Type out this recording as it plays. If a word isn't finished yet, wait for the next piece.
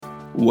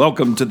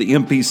Welcome to the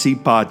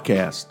MPC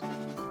Podcast.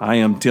 I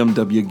am Tim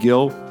W.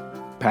 Gill,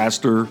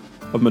 pastor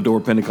of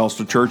Medora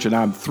Pentecostal Church, and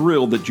I'm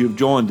thrilled that you've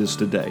joined us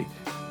today.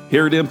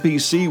 Here at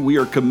MPC, we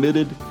are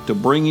committed to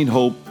bringing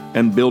hope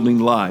and building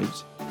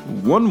lives.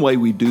 One way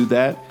we do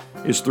that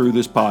is through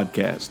this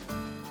podcast.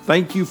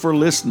 Thank you for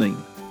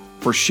listening,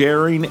 for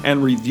sharing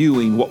and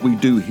reviewing what we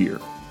do here.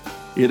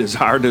 It is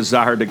our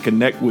desire to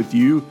connect with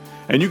you,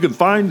 and you can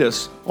find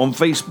us on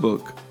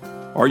Facebook,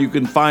 or you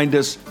can find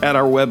us at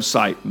our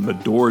website,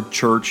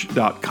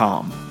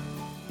 medorachurch.com.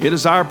 It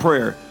is our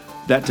prayer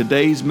that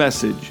today's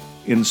message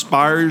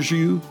inspires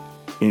you,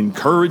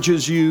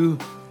 encourages you,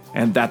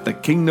 and that the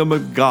kingdom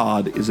of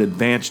God is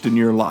advanced in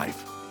your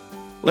life.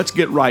 Let's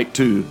get right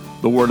to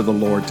the word of the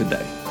Lord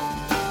today.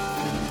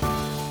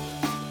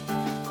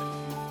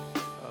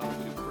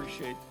 We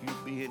appreciate you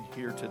being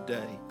here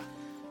today.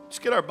 Let's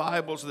get our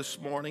Bibles this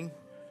morning.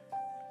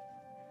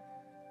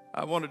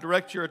 I want to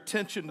direct your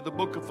attention to the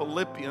book of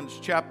Philippians,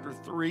 chapter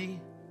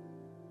 3.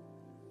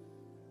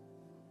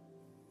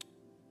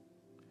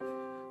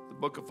 The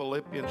book of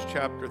Philippians,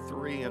 chapter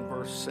 3, and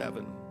verse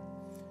 7,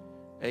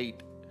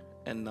 8,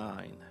 and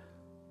 9.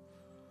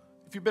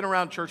 If you've been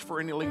around church for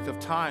any length of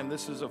time,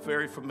 this is a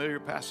very familiar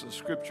passage of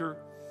Scripture.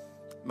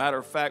 Matter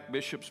of fact,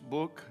 Bishop's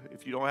book.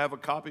 If you don't have a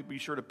copy, be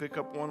sure to pick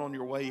up one on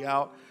your way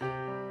out.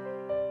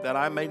 That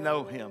I may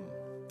know him.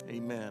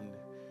 Amen.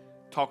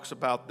 Talks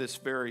about this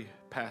very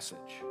passage.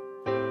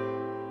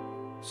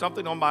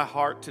 Something on my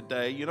heart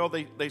today. You know,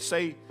 they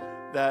say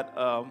that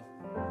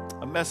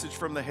a message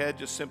from the head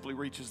just simply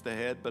reaches the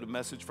head, but a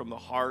message from the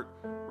heart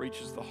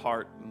reaches the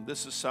heart. And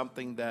this is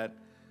something that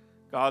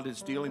God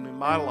is dealing in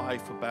my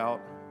life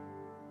about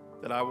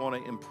that I want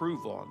to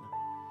improve on.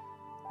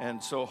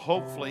 And so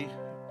hopefully,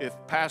 if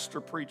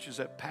pastor preaches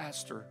at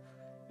pastor,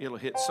 it'll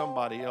hit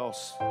somebody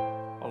else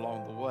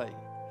along the way.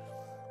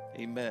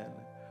 Amen.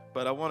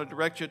 But I want to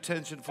direct your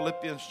attention to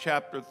Philippians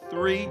chapter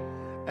 3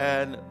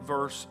 and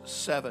verse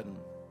 7.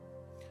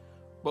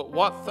 But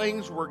what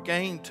things were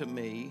gained to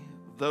me,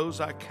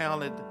 those I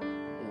counted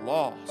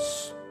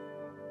loss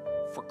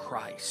for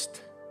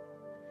Christ.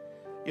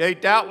 Yea,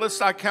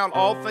 doubtless I count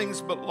all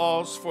things but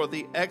loss for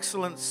the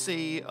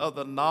excellency of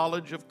the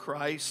knowledge of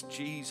Christ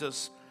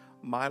Jesus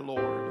my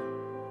Lord,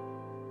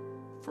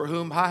 for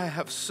whom I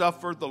have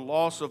suffered the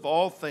loss of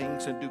all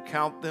things, and do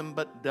count them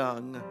but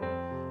dung,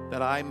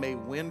 that I may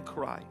win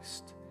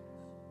Christ,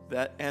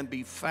 that and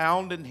be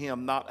found in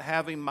him, not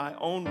having my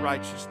own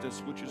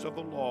righteousness, which is of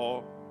the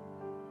law,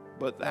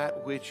 but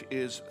that which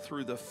is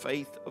through the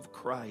faith of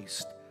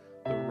Christ,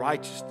 the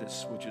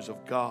righteousness which is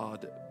of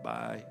God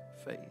by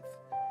faith.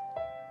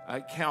 I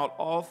count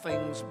all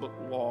things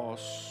but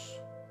loss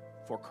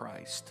for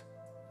Christ.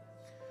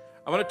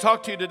 I want to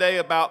talk to you today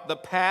about the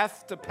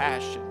path to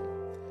passion.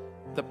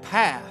 The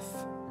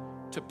path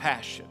to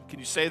passion. Can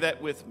you say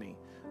that with me?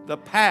 The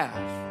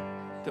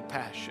path to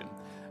passion.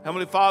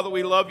 Heavenly Father,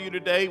 we love you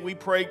today. We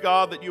pray,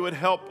 God, that you would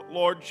help,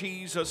 Lord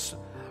Jesus,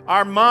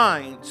 our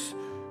minds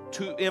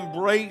to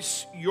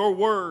embrace your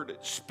word.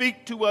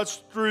 Speak to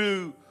us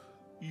through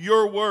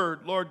your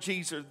word, Lord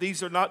Jesus.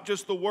 These are not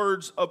just the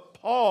words of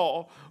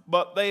Paul,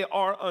 but they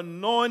are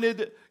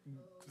anointed.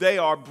 They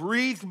are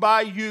breathed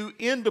by you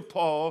into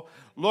Paul.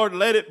 Lord,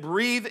 let it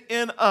breathe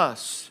in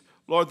us.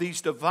 Lord,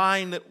 these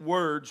divine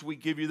words, we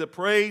give you the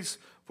praise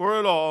for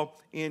it all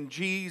in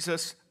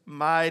Jesus'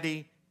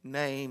 mighty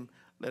name.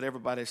 Let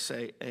everybody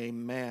say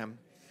amen.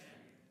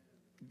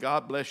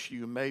 God bless you.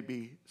 You may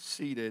be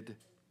seated.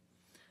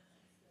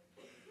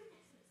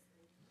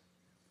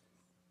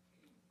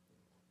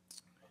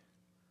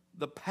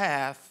 The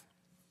path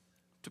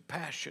to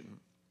passion.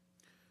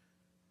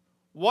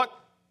 What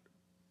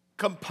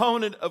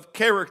component of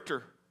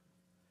character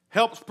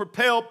helps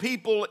propel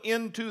people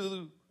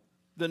into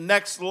the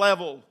next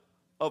level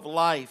of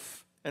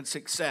life and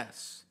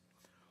success?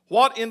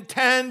 What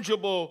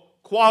intangible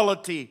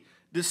quality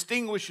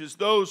distinguishes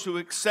those who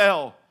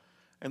excel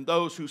and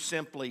those who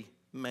simply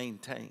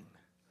maintain?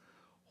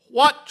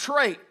 What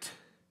trait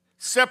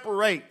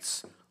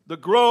separates the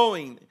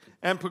growing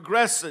and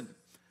progressing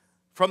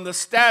from the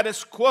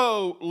status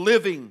quo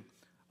living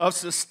of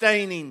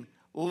sustaining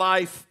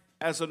life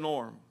as a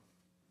norm?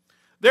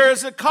 There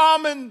is a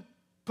common,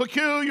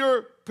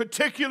 peculiar,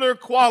 particular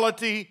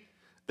quality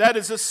that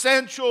is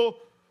essential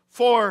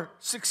for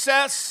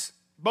success,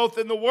 both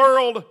in the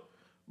world,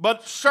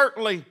 but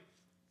certainly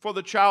for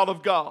the child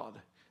of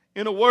God.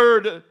 In a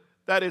word,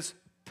 that is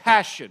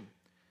passion.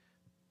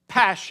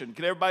 Passion.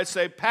 Can everybody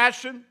say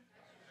passion?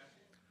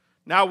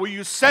 Now, will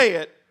you say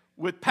it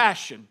with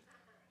passion?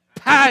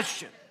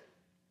 Passion.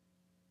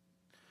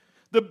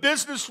 The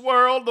business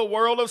world, the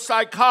world of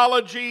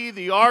psychology,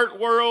 the art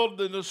world,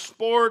 and the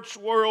sports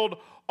world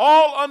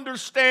all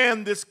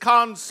understand this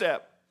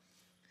concept.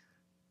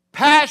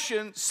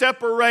 Passion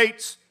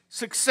separates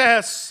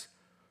success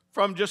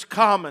from just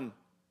common.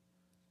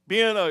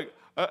 Being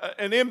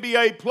an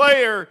NBA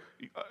player,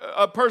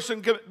 a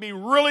person can be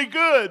really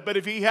good, but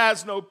if he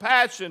has no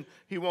passion,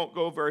 he won't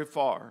go very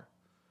far.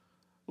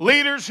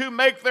 Leaders who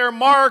make their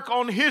mark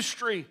on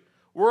history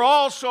were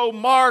also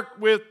marked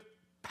with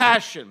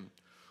passion.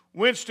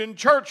 Winston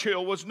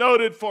Churchill was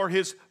noted for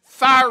his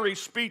fiery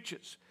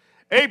speeches.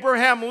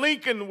 Abraham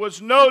Lincoln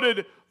was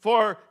noted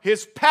for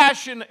his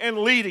passion and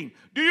leading.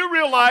 Do you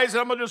realize,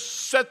 I'm going to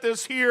just set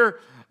this here,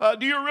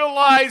 do you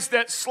realize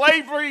that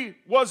slavery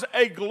was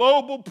a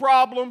global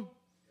problem?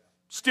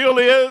 Still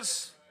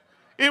is.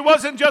 It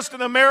wasn't just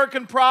an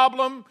American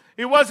problem.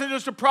 It wasn't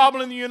just a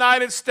problem in the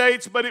United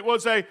States, but it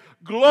was a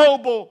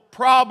global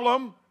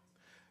problem.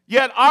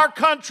 Yet our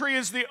country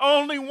is the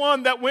only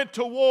one that went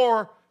to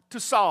war to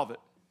solve it.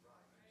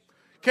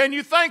 Can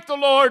you thank the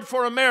Lord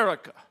for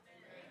America?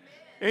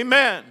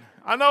 Amen.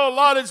 I know a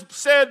lot is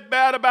said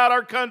bad about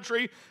our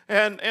country,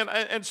 and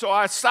so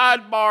I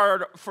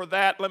sidebarred for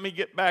that. Let me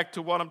get back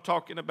to what I'm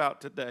talking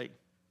about today.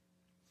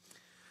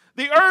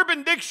 The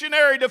Urban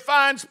Dictionary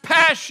defines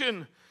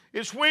passion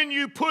is when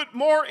you put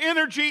more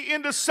energy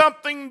into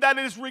something that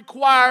is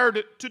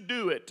required to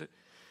do it.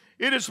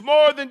 It is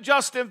more than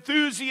just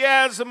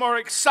enthusiasm or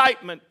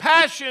excitement.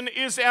 Passion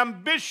is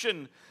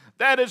ambition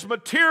that is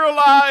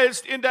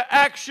materialized into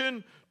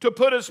action to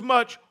put as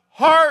much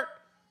heart,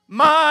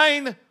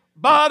 mind,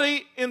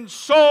 body, and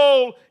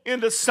soul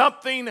into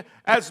something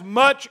as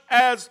much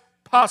as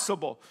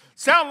possible.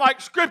 Sound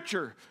like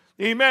Scripture.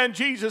 Amen.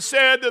 Jesus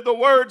said that the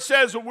Word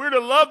says that we're to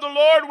love the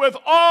Lord with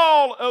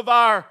all of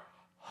our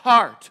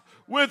heart,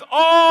 with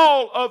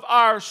all of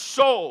our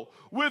soul,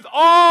 with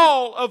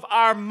all of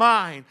our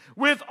mind,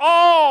 with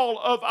all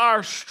of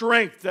our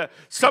strength.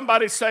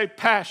 Somebody say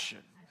passion.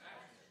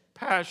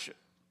 Passion.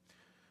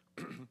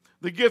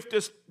 The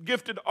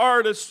gifted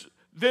artist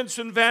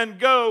Vincent van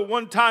Gogh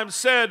one time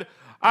said,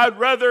 "I'd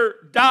rather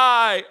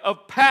die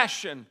of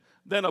passion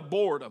than of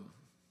boredom."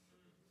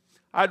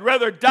 I'd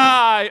rather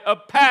die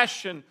of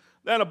passion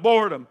than of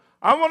boredom.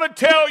 I want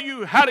to tell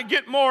you how to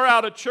get more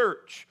out of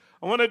church.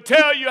 I want to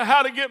tell you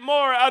how to get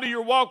more out of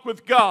your walk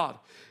with God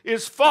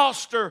is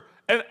foster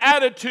an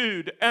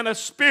attitude and a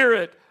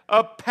spirit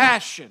of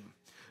passion.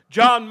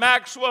 John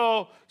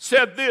Maxwell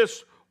said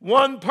this,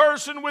 "One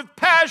person with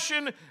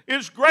passion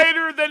is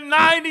greater than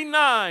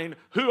 99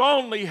 who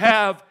only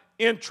have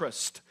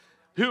interest."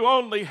 Who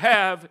only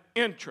have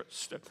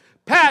interest.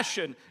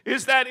 Passion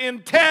is that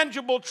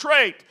intangible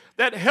trait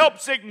that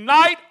helps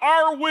ignite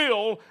our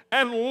will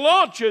and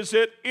launches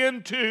it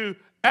into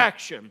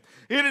action.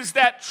 It is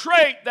that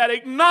trait that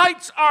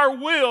ignites our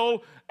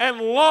will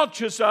and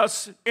launches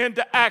us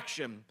into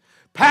action.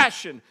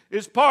 Passion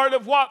is part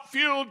of what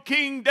fueled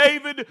King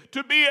David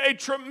to be a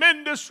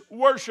tremendous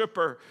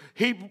worshiper.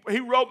 He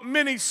wrote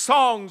many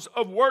songs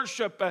of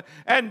worship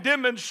and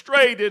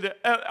demonstrated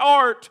an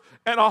art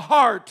and a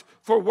heart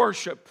for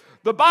worship.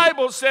 The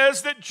Bible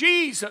says that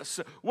Jesus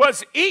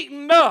was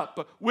eaten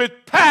up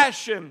with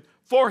passion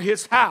for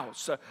his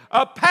house,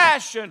 a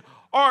passion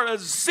or a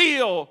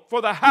zeal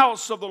for the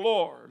house of the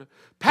Lord.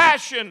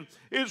 Passion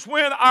is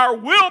when our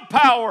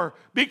willpower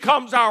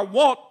becomes our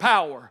want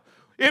power.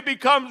 It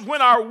becomes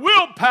when our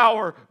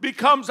willpower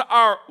becomes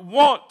our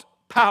want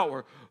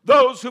power.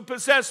 Those who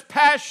possess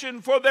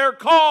passion for their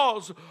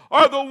cause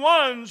are the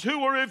ones who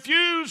will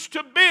refuse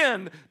to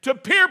bend to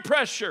peer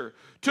pressure,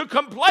 to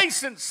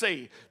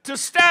complacency, to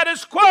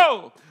status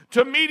quo,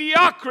 to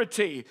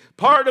mediocrity.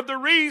 Part of the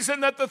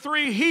reason that the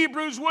three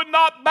Hebrews would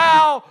not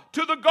bow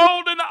to the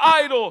golden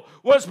idol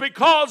was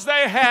because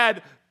they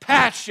had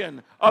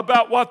passion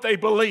about what they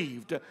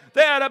believed.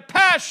 They had a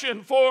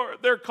passion for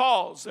their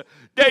cause.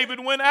 David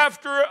went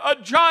after a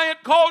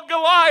giant called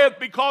Goliath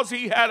because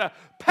he had a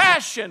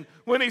passion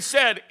when he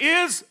said,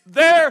 "Is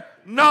there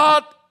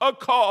not a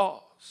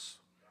cause?"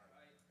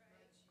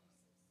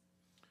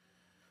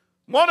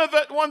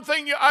 One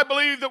thing I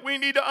believe that we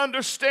need to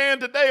understand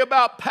today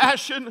about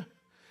passion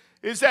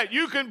is that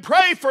you can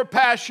pray for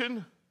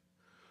passion,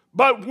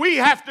 but we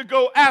have to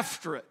go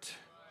after it.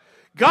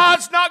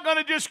 God's not going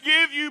to just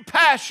give you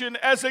passion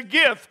as a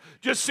gift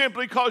just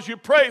simply because you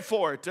pray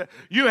for it.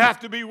 You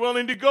have to be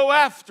willing to go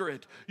after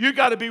it. You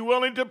got to be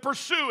willing to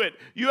pursue it.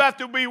 You have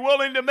to be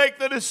willing to make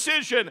the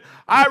decision.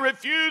 I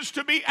refuse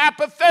to be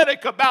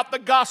apathetic about the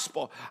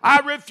gospel. I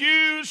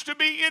refuse to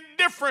be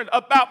indifferent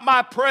about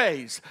my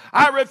praise.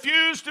 I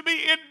refuse to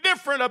be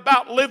indifferent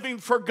about living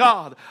for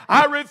God.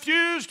 I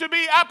refuse to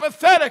be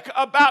apathetic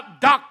about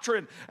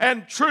doctrine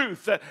and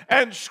truth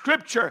and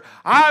scripture.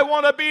 I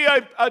want to be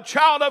a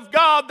child of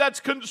God that's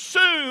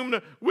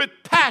consumed with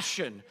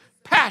passion.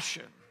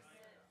 Passion.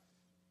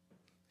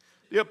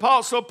 The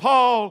Apostle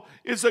Paul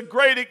is a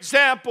great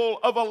example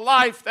of a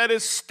life that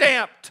is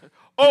stamped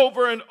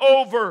over and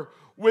over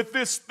with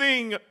this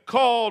thing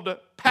called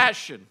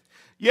passion.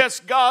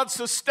 Yes, God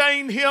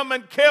sustained him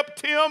and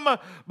kept him,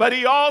 but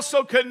he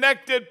also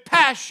connected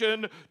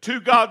passion to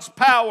God's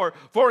power.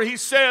 For he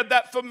said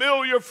that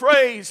familiar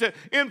phrase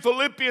in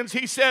Philippians,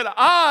 he said,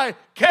 "I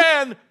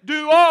can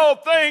do all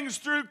things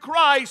through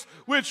Christ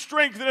which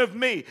strengtheneth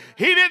me."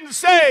 He didn't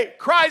say,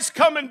 "Christ,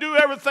 come and do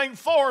everything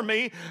for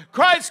me.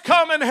 Christ,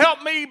 come and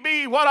help me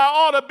be what I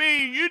ought to be.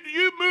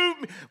 You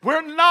move me." We're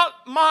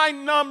not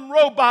mind-numb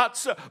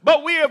robots,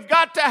 but we have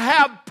got to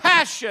have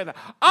passion.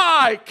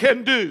 I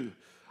can do.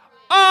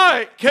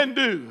 I can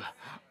do.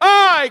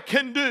 I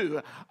can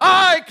do.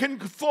 I can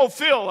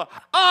fulfill.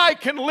 I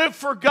can live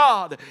for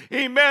God.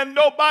 Amen.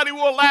 Nobody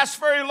will last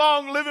very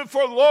long living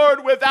for the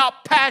Lord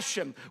without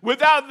passion,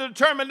 without the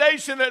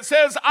determination that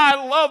says, I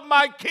love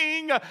my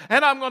King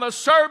and I'm going to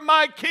serve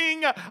my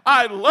King.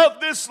 I love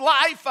this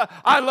life.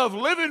 I love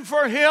living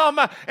for Him,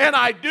 and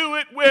I do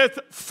it with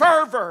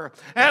fervor,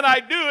 and I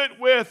do it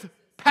with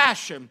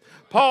passion.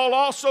 Paul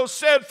also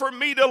said, for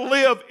me to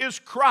live is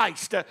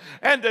Christ,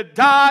 and to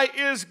die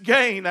is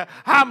gain.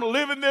 I'm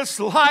living this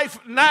life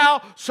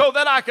now so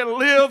that I can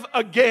live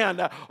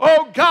again.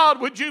 Oh God,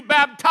 would you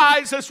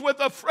baptize us with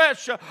a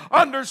fresh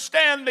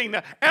understanding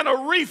and a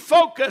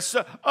refocus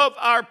of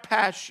our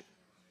passion?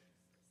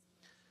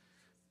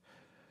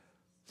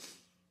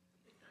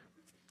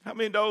 How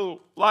many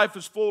know life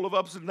is full of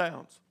ups and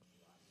downs?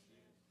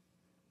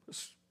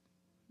 Just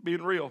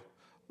being real.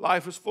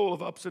 Life is full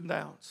of ups and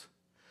downs.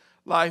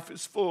 Life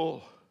is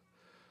full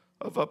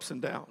of ups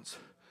and downs.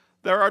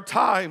 There are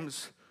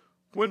times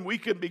when we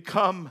can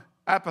become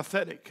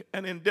apathetic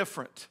and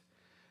indifferent,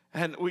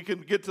 and we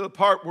can get to the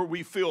part where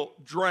we feel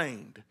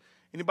drained.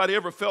 Anybody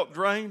ever felt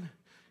drained?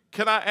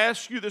 Can I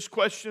ask you this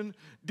question?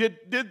 Did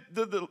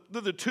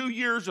the 2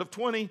 years of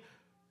 20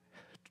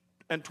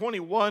 and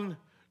 21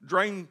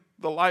 drain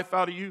the life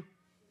out of you?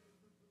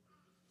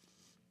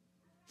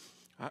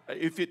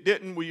 If it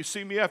didn't, will you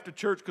see me after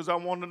church? Because I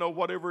want to know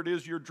whatever it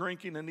is you're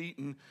drinking and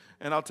eating,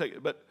 and I'll take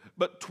it.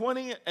 But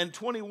 20 and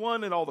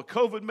 21 and all the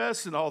COVID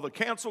mess and all the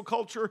cancel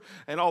culture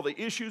and all the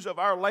issues of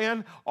our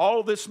land,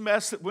 all this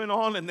mess that went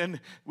on, and then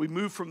we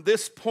moved from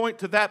this point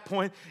to that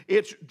point,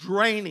 it's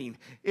draining.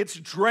 It's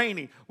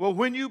draining. Well,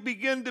 when you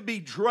begin to be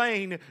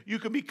drained, you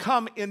can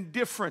become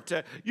indifferent.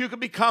 You can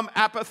become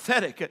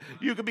apathetic.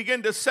 You can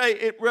begin to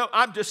say,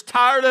 I'm just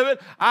tired of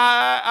it.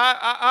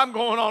 I'm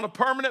going on a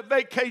permanent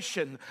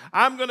vacation.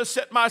 I'm going to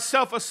set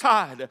myself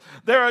aside.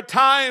 There are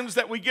times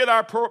that we get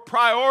our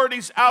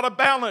priorities out of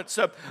balance.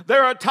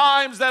 There are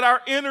times that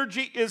our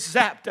energy is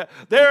zapped.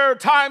 There are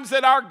times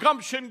that our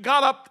gumption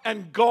got up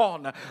and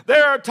gone.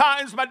 There are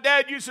times, my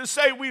dad used to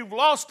say, we've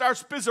lost our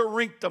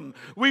spizorinctum.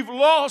 We've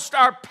lost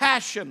our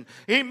passion.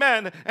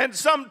 Amen. And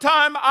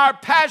sometime our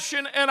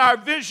passion and our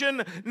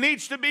vision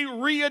needs to be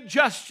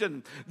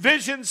readjusted.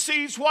 Vision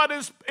sees what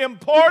is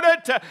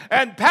important,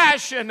 and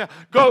passion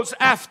goes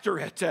after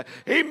it.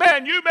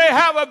 Amen. You may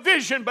have a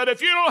vision, but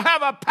if you don't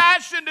have a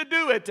passion to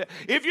do it,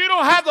 if you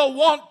don't have the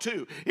want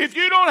to, if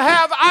you don't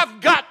have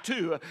I've got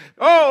to.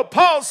 Oh,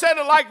 Paul said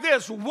it like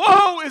this: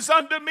 woe is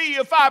unto me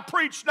if I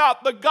preach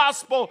not the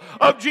gospel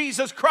of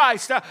Jesus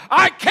Christ.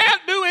 I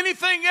can't do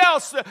anything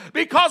else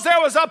because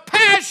there was a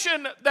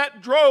passion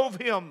that drove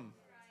him.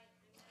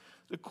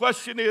 The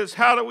question is,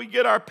 how do we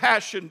get our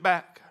passion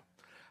back?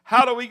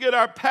 How do we get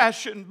our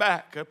passion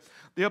back?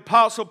 The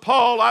Apostle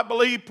Paul, I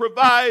believe,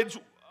 provides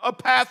a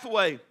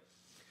pathway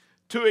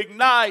to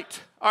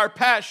ignite our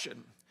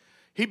passion.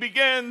 He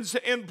begins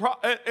in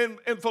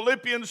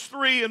Philippians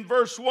 3 and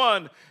verse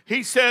 1.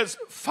 He says,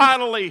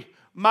 finally,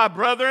 my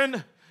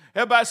brethren.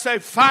 Everybody say,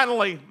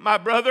 finally, my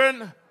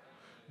brethren.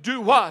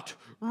 Do what?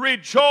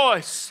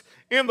 Rejoice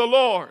in the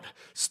Lord.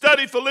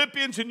 Study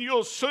Philippians and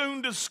you'll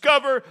soon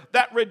discover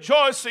that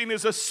rejoicing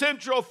is a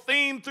central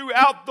theme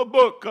throughout the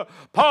book.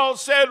 Paul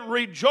said,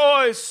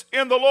 rejoice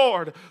in the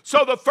Lord.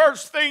 So the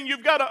first thing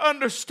you've got to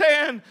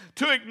understand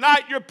to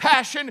ignite your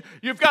passion,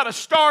 you've got to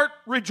start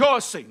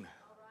rejoicing.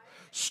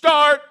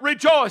 Start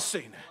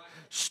rejoicing.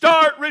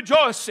 Start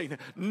rejoicing.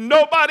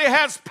 Nobody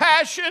has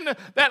passion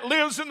that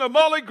lives in the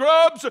mully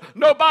grubs.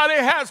 Nobody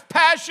has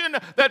passion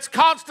that's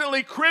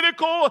constantly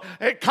critical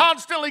and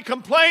constantly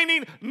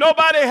complaining.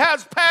 Nobody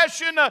has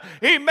passion,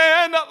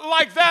 amen,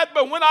 like that.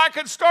 But when I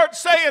can start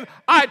saying,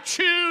 I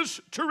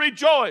choose to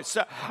rejoice.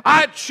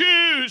 I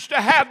choose to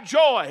have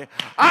joy.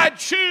 I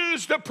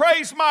choose to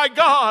praise my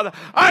God.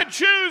 I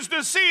choose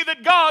to see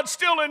that God's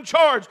still in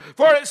charge.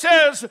 For it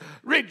says,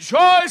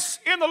 rejoice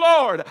in the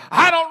Lord.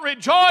 I don't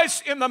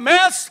rejoice in the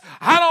mess.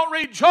 I don't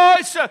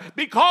rejoice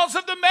because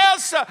of the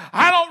mess.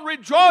 I don't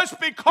rejoice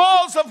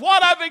because of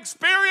what I've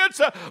experienced.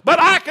 But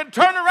I can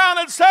turn around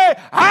and say,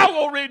 I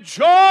will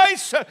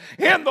rejoice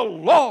in the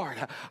Lord.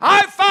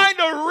 I find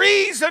a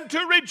reason to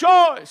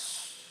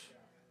rejoice.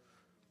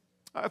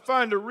 I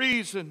find a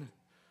reason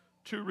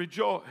to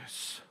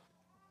rejoice.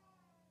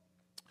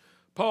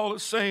 Paul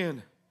is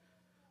saying,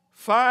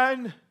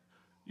 find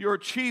your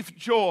chief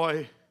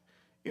joy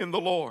in the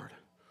Lord.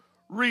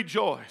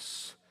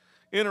 Rejoice.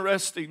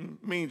 Interesting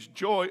means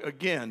joy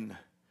again.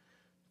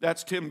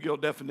 That's Tim Gill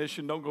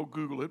definition. Don't go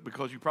Google it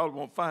because you probably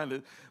won't find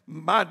it.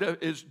 Mine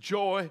is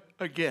joy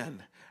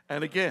again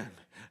and again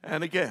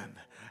and again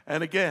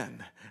and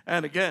again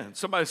and again.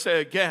 Somebody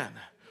say again.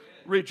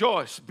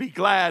 Rejoice, be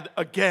glad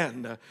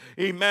again.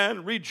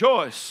 Amen.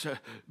 Rejoice,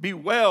 be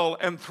well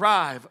and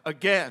thrive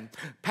again.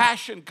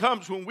 Passion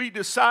comes when we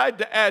decide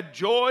to add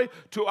joy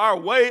to our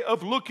way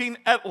of looking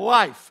at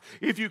life.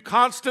 If you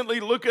constantly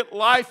look at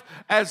life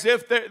as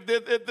if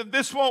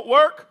this won't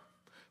work,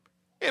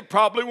 it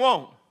probably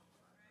won't.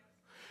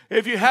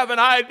 If you have an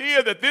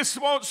idea that this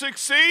won't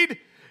succeed,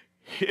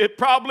 It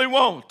probably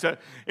won't.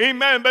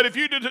 Amen. But if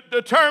you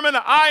determine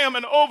I am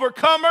an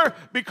overcomer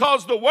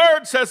because the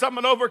Word says I'm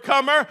an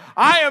overcomer,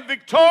 I am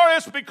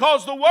victorious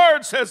because the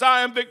Word says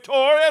I am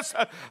victorious.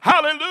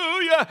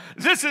 Hallelujah.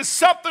 This is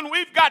something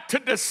we've got to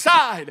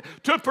decide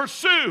to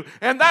pursue,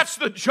 and that's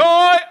the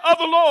joy of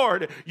the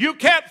Lord. You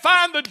can't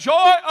find the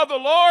joy of the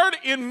Lord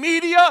in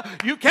media.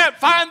 You can't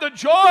find the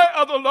joy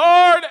of the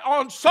Lord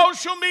on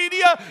social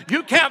media.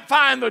 You can't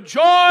find the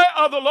joy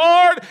of the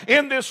Lord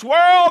in this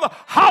world.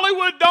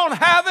 Hollywood don't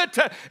have it.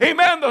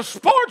 Amen. The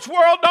sports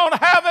world don't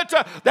have it.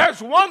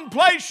 There's one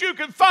place you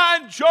can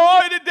find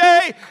joy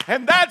today,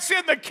 and that's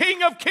in the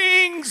King of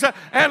Kings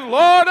and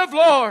Lord of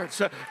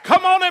Lords.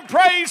 Come on and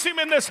praise Him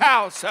in this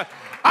house.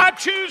 I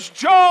choose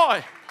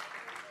joy.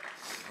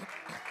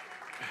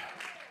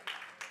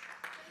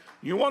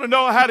 You want to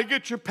know how to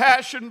get your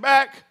passion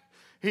back?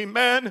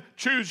 Amen.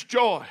 Choose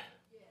joy.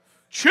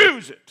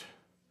 Choose it.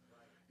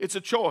 It's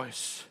a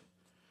choice,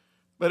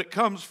 but it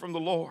comes from the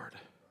Lord.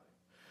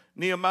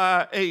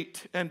 Nehemiah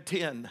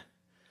 8:10.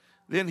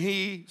 Then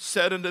he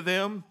said unto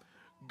them,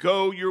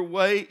 Go your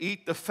way,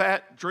 eat the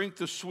fat, drink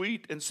the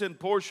sweet, and send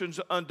portions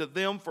unto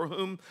them for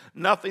whom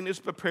nothing is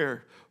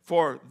prepared.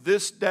 For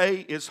this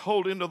day is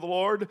holy unto the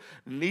Lord,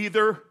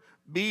 neither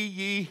be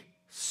ye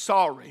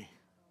sorry.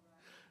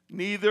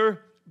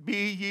 Neither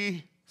be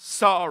ye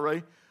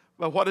sorry.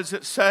 But what does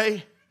it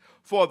say?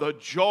 For the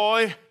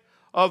joy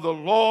of the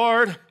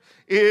Lord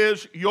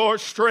is your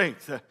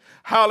strength.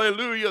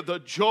 Hallelujah. The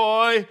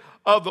joy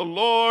of the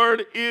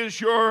Lord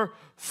is your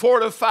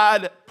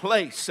fortified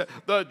place.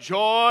 The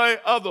joy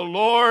of the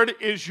Lord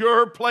is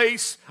your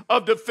place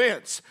of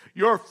defense,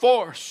 your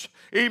force.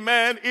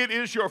 Amen. It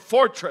is your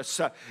fortress.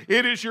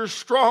 It is your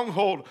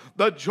stronghold.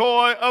 The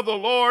joy of the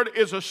Lord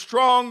is a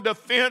strong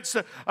defense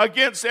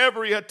against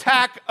every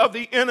attack of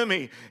the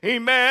enemy.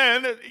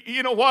 Amen.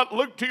 You know what?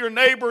 Look to your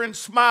neighbor and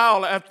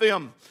smile at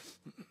them.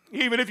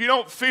 Even if you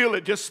don't feel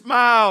it, just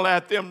smile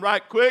at them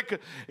right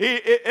quick.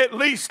 At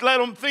least let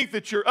them think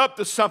that you're up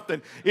to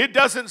something. It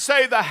doesn't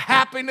say the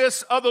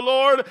happiness of the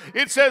Lord.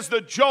 It says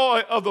the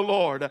joy of the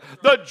Lord.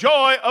 The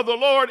joy of the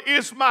Lord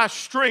is my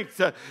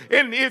strength.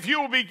 And if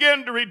you will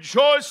begin to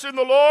rejoice in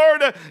the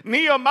Lord,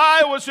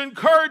 Nehemiah was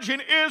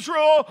encouraging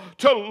Israel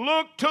to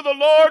look to the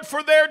Lord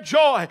for their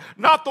joy.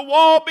 Not the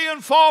wall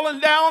being fallen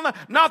down,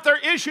 not their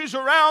issues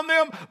around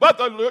them, but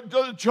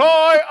the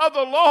joy of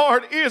the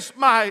Lord is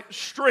my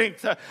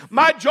strength.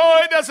 My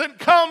joy doesn't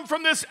come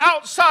from this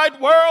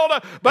outside world,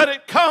 but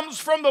it comes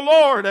from the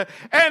Lord,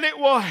 and it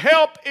will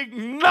help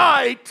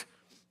ignite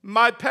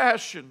my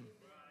passion.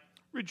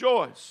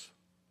 Rejoice.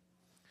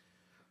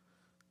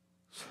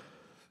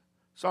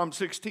 Psalm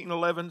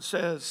 16:11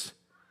 says,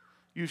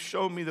 You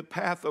show me the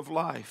path of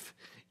life.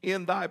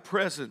 In thy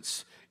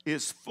presence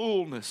is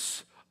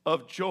fullness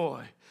of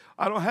joy.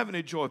 I don't have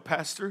any joy,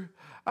 Pastor.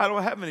 I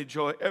don't have any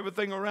joy.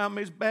 Everything around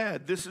me is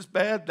bad. This is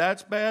bad.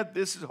 That's bad.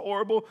 This is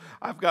horrible.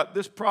 I've got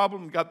this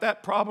problem, got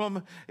that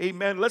problem.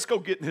 Amen. Let's go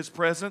get in His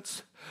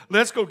presence.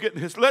 Let's go get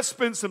in His. Let's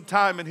spend some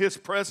time in His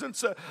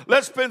presence.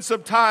 Let's spend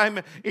some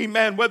time,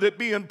 amen, whether it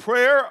be in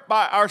prayer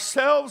by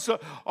ourselves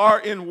or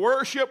in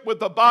worship with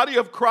the body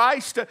of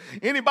Christ.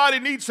 Anybody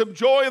need some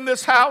joy in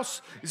this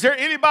house? Is there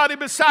anybody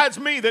besides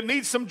me that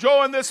needs some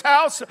joy in this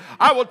house?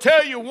 I will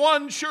tell you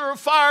one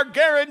surefire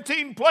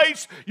guaranteed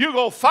place you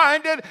will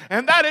find it,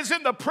 and that is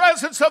in the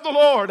presence of the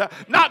Lord.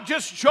 Not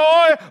just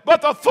joy,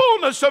 but the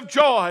fullness of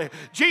joy.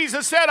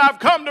 Jesus said, I've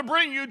come to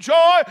bring you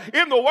joy.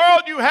 In the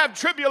world you have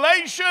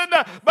tribulation,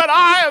 but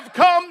I have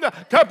come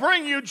to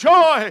bring you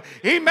joy.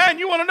 Amen.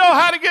 You want to know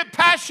how to get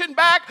passion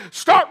back?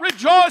 Start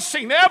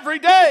rejoicing every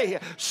day.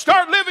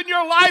 Start living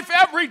your life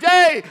every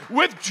day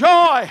with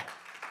joy.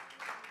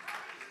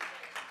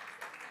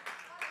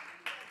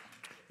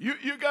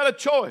 You got a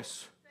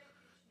choice.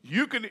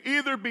 You can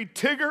either be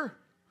Tigger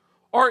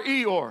or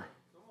Eeyore.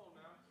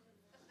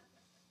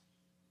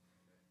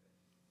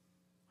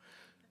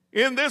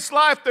 In this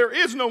life, there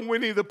is no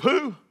Winnie the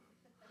Pooh.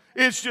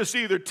 It's just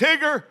either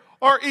Tigger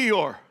or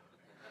Eeyore.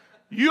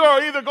 You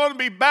are either going to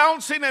be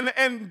bouncing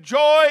and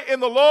joy in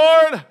the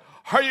Lord,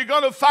 or you're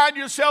going to find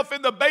yourself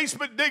in the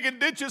basement digging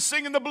ditches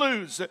singing the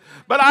blues.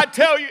 But I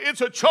tell you, it's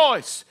a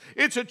choice.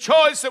 It's a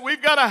choice that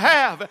we've got to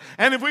have.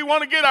 And if we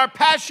want to get our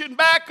passion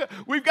back,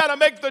 we've got to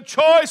make the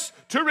choice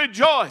to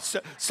rejoice.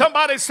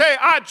 Somebody say,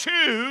 I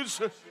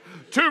choose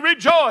to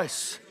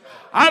rejoice.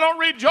 I don't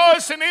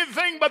rejoice in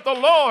anything but the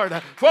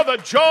Lord, for the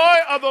joy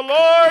of the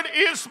Lord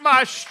is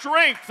my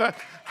strength.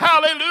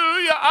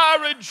 Hallelujah,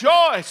 I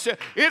rejoice.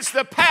 It's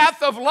the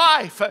path of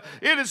life.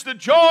 It is the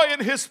joy in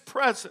His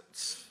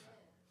presence.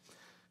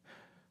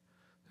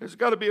 There's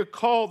got to be a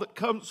call that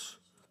comes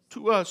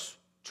to us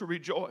to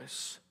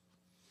rejoice.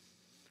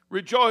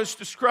 Rejoice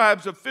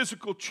describes a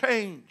physical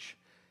change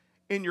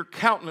in your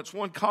countenance.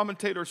 One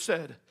commentator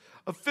said,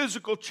 a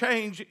physical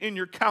change in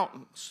your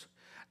countenance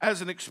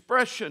as an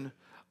expression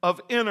of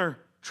inner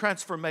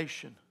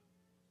transformation.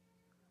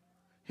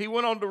 He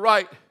went on to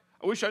write,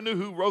 I wish I knew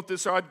who wrote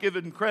this or I'd give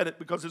him credit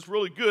because it's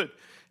really good.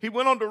 He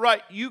went on to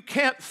write, you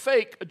can't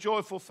fake a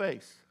joyful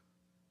face.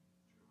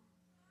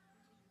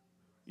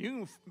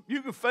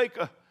 You can fake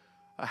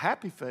a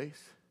happy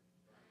face,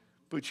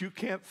 but you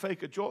can't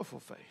fake a joyful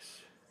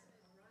face.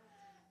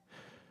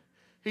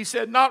 He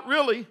said, not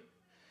really,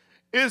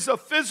 is a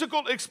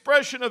physical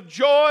expression of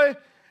joy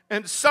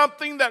and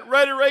something that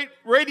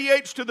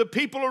radiates to the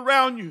people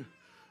around you.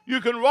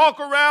 You can walk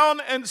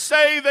around and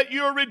say that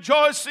you're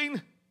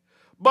rejoicing,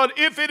 but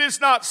if it is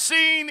not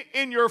seen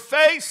in your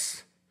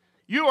face,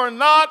 you are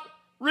not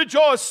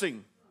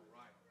rejoicing.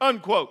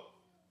 Unquote.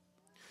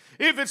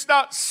 If it's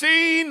not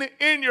seen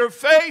in your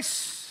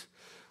face,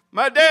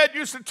 my dad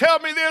used to tell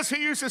me this.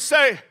 He used to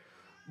say,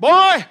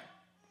 boy,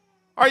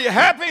 are you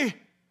happy?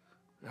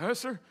 Yes,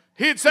 sir.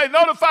 He'd say,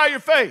 notify your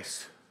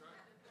face.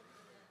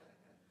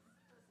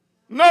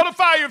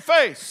 Notify your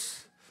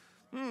face.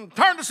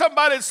 Turn to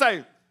somebody and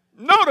say,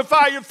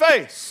 notify your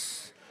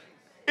face.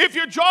 If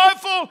you're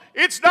joyful,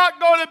 it's not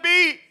going to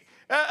be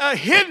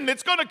hidden.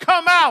 It's going to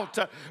come out.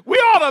 We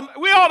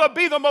ought to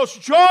be the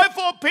most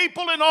joyful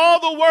people in all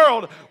the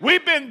world.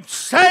 We've been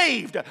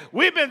saved.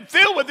 We've been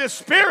filled with His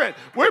Spirit.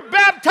 We're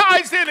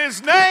baptized in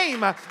His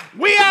name.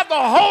 We have the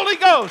Holy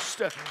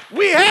Ghost.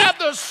 We have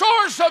the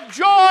source of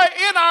joy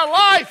in our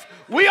life.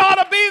 We ought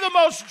to be the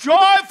most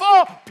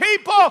joyful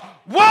people.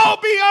 Woe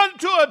be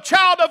unto a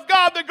child of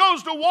God that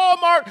goes to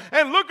Walmart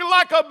and looking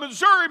like a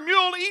Missouri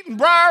mule eating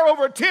briar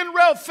over a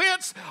 10-rail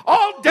fence,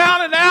 all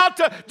down and out.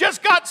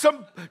 Just got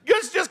some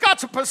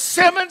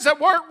persimmons that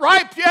weren't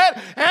ripe yet.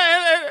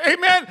 And,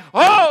 amen.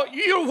 Oh,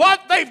 you know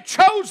what? They've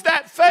chose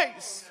that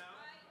face.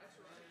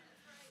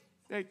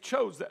 They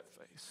chose that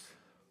face.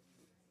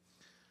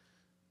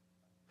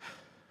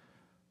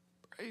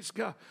 Praise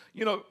God.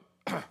 You know,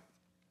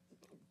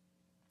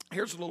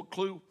 here's a little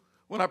clue.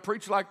 When I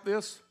preach like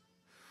this,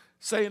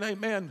 saying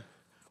amen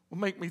will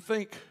make me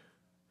think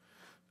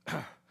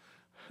that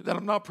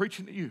I'm not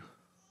preaching to you.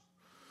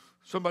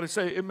 Somebody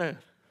say amen.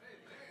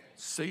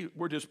 See,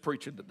 we're just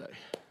preaching today.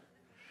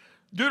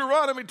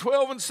 Deuteronomy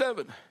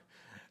 12:7.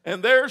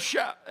 And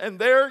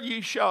there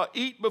ye shall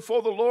eat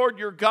before the Lord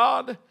your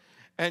God,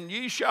 and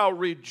ye shall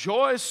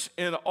rejoice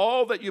in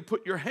all that you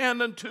put your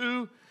hand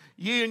unto,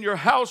 ye and your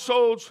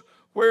households,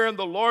 wherein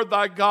the Lord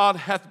thy God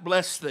hath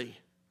blessed thee.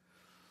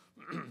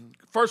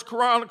 1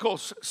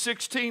 Chronicles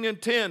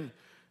 16:10,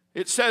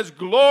 it says,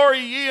 glory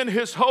ye in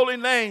His holy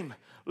name.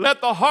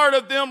 Let the heart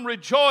of them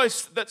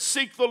rejoice that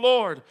seek the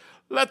Lord.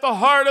 Let the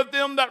heart of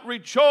them that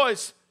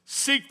rejoice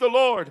seek the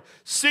Lord.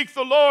 Seek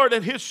the Lord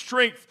and His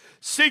strength.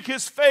 Seek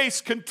His face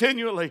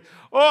continually.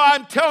 Oh,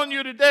 I'm telling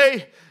you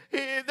today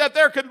that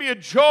there can be a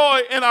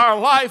joy in our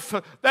life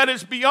that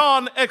is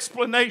beyond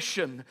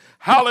explanation.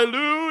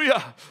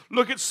 Hallelujah.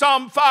 Look at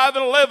Psalm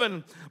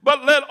 5:11.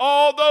 But let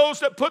all those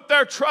that put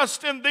their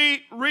trust in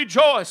Thee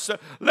rejoice.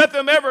 Let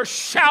them ever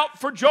shout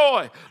for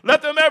joy.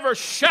 Let them ever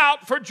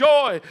shout for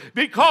joy,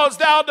 because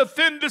Thou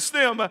defendest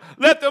them.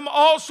 Let them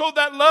also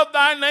that love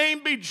Thy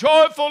name be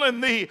joyful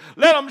in Thee.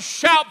 Let them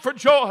shout for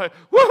joy.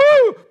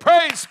 Woohoo!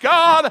 Praise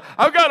God.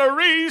 I've got a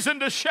reason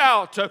to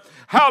shout.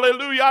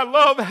 Hallelujah. I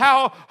love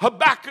how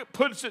Habakkuk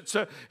puts it.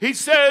 He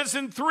says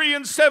in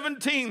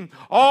 3:17,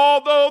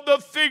 although the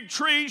fig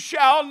tree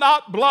shall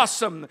not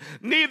blossom,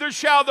 neither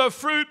shall the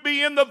fruit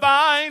be in the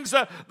vines,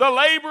 the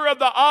labor of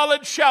the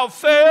olive shall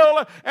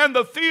fail, and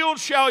the field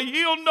shall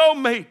yield no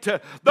mate.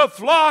 The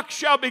flock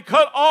shall be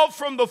cut off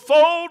from the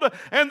fold,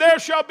 and there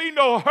shall be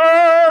no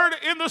herd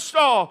in the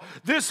stall.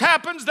 This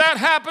happens, that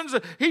happens.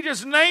 He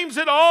just names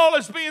it all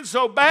as being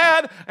so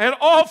bad and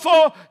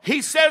awful.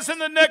 He says in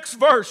the next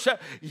verse,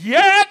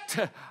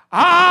 yet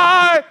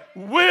I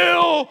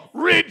will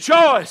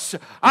rejoice.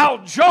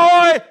 I'll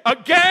joy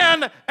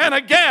again and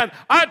again.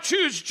 I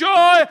choose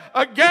joy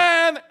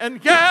again and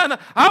again.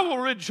 I will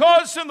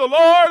rejoice in the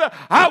Lord.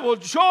 I will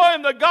joy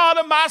in the God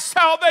of my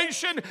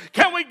salvation.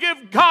 Can we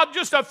give God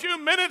just a few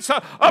minutes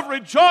of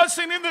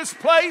rejoicing in this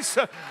place?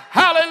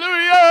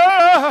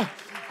 Hallelujah.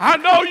 I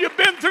know you've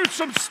been through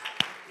some.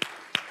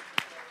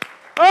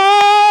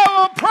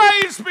 Oh,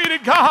 praise be to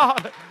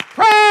God.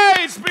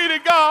 Praise be to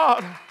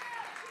God.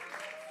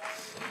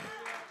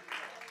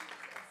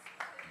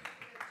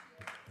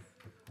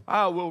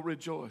 I will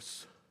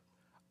rejoice.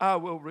 I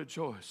will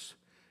rejoice.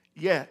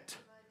 Yet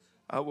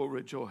I will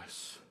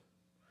rejoice.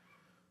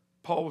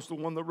 Paul was the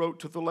one that wrote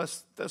to the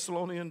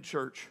Thessalonian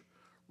church,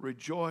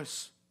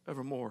 rejoice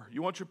evermore.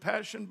 You want your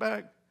passion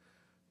back?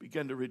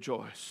 Begin to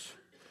rejoice.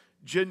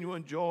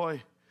 Genuine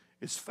joy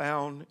is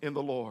found in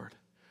the Lord.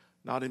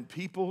 Not in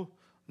people,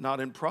 not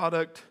in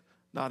product,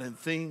 not in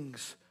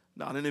things,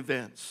 not in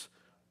events,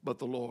 but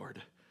the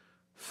Lord.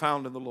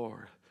 Found in the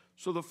Lord.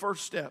 So the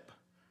first step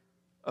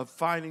of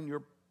finding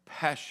your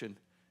passion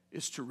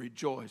is to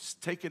rejoice.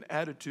 Take an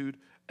attitude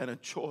and a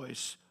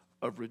choice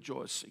of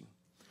rejoicing.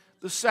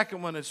 The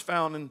second one is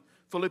found in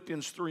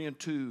Philippians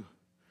 3:2.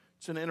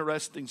 It's an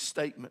interesting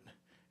statement.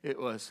 It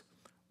was,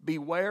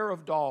 beware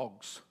of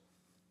dogs.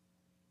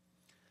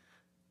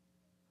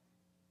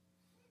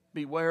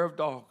 Beware of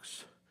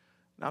dogs.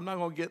 Now, I'm not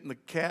going to get in the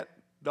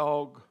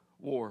cat-dog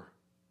war.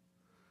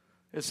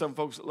 There's some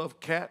folks that love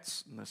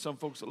cats, and there's some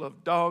folks that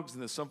love dogs,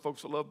 and there's some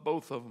folks that love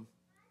both of them.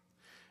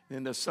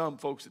 And there's some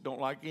folks that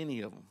don't like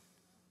any of them.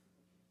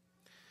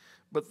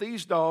 But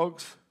these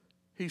dogs,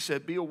 he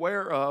said, be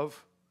aware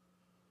of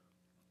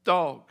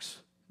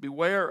dogs.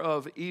 Beware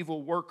of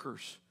evil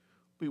workers.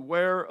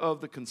 Beware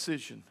of the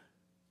concision.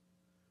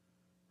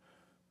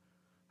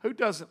 Who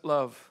doesn't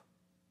love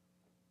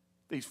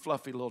these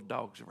fluffy little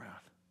dogs around?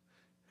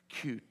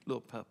 Cute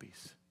little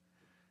puppies.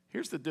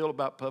 Here's the deal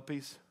about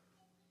puppies.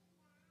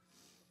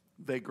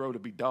 They grow to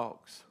be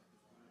dogs.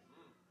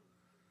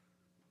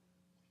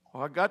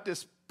 Well, I got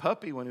this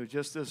puppy when he was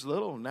just this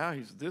little. Now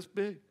he's this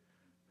big.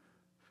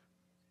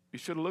 You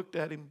should have looked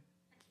at him.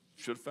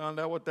 Should have found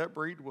out what that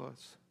breed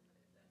was.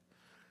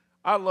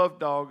 I love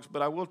dogs,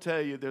 but I will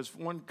tell you, there's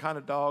one kind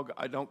of dog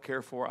I don't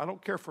care for. I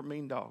don't care for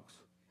mean dogs.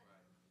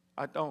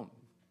 I don't.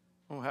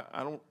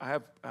 I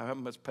have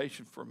much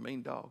patience for a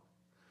mean dog.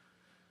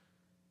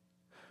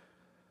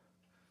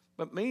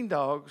 But mean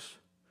dogs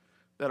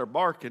that are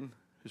barking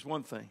is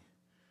one thing.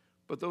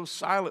 But those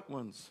silent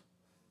ones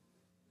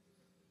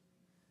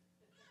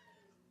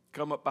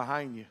come up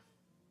behind you.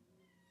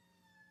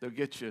 They'll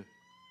get you.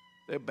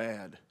 They're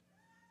bad.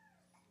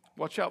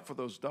 Watch out for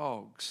those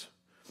dogs.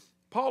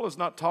 Paul is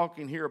not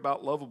talking here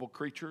about lovable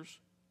creatures,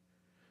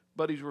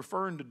 but he's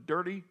referring to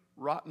dirty,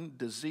 rotten,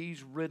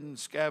 disease-ridden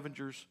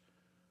scavengers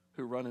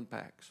who run in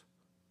packs.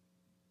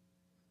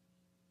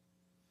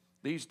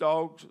 These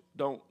dogs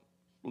don't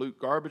loot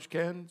garbage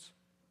cans,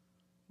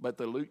 but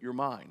they loot your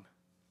mind.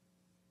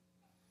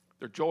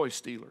 They're joy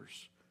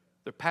stealers.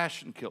 They're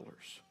passion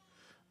killers.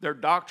 Their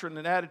doctrine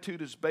and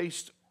attitude is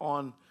based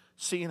on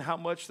seeing how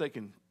much they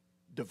can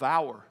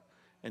devour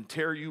and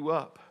tear you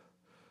up.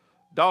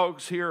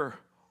 Dogs here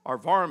are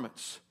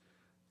varmints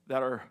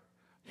that are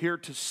here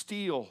to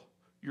steal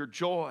your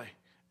joy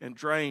and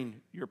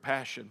drain your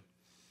passion.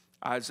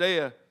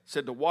 Isaiah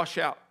said to watch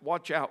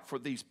out for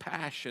these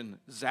passion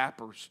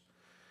zappers.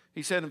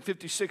 He said in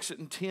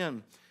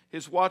 56:10,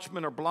 his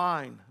watchmen are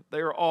blind. They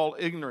are all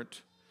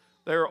ignorant.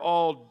 They are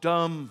all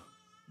dumb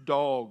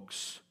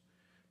dogs.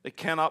 They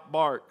cannot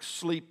bark,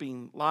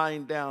 sleeping,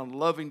 lying down,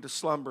 loving to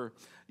slumber.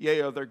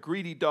 Yea, they're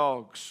greedy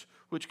dogs,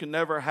 which can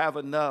never have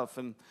enough.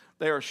 And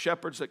they are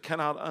shepherds that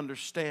cannot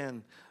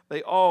understand.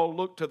 They all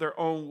look to their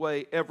own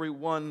way, every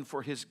one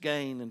for his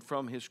gain and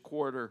from his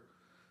quarter.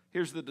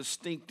 Here's the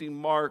distinctive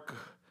mark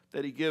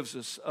that he gives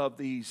us of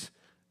these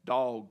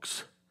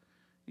dogs.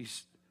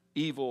 These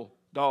evil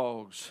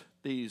dogs,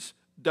 these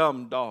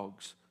dumb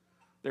dogs.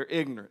 They're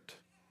ignorant.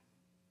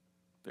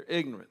 They're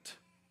ignorant.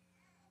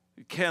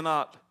 You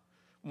cannot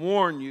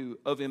warn you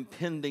of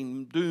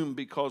impending doom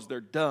because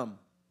they're dumb.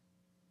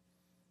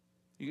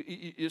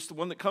 It's the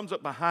one that comes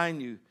up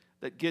behind you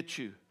that gets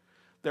you.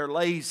 They're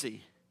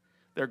lazy.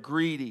 They're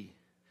greedy.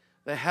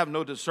 They have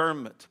no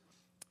discernment.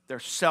 They're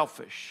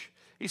selfish.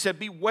 He said,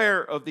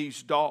 beware of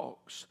these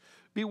dogs.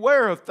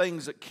 Beware of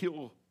things that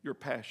kill your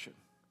passion.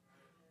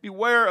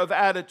 Beware of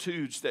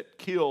attitudes that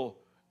kill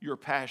your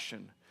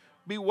passion.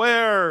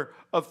 Beware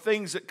of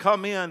things that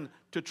come in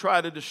to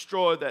try to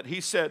destroy that.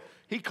 He said,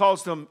 he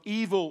calls them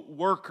evil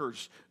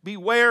workers.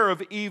 Beware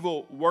of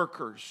evil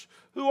workers.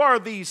 Who are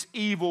these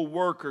evil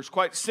workers?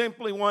 Quite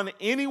simply,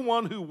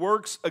 anyone who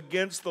works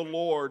against the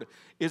Lord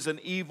is an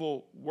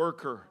evil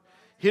worker.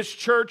 His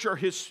church or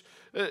his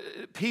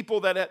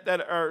people that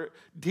are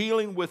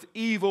dealing with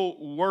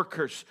evil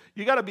workers.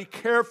 You got to be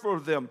careful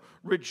of them.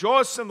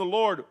 Rejoice in the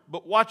Lord,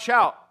 but watch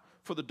out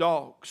for the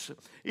dogs.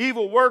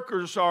 Evil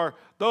workers are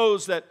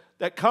those that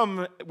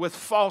come with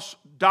false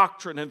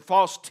doctrine and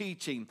false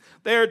teaching.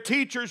 They are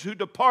teachers who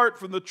depart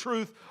from the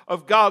truth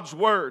of God's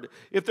word.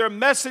 If their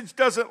message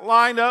doesn't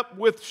line up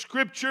with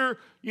Scripture,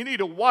 you need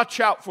to watch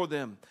out for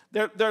them.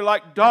 They're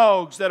like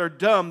dogs that are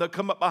dumb that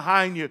come up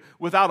behind you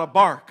without a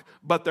bark,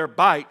 but their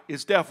bite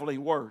is definitely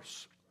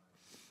worse.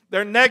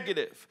 They're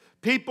negative.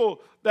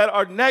 People that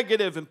are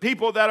negative and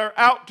people that are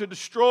out to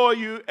destroy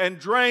you and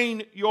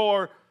drain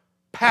your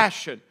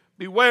passion.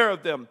 Beware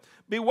of them.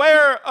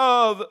 Beware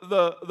of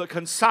the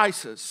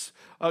concisus,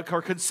 or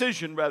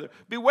concision rather.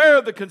 Beware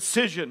of the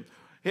concision.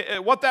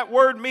 What that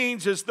word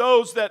means is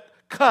those that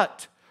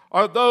cut,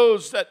 or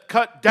those that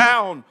cut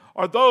down,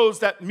 or those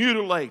that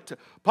mutilate.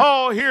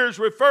 Paul here is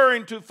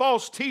referring to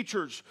false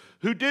teachers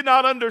who did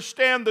not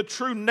understand the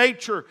true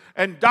nature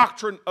and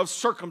doctrine of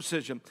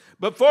circumcision.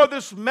 But for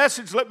this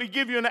message, let me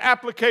give you an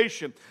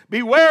application.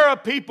 Beware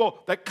of people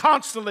that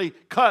constantly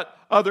cut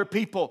other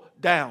people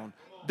down.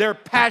 They're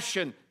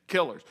passion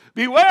killers.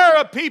 Beware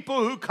of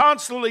people who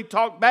constantly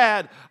talk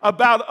bad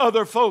about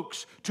other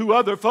folks to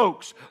other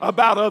folks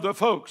about other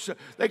folks.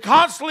 They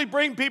constantly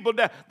bring people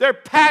down. They're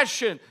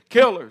passion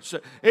killers.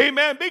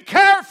 Amen. Be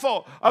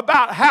careful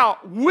about how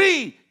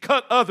we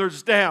cut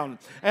others down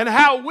and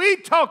how we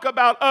talk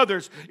about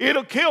others.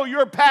 It'll kill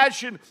your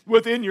passion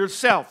within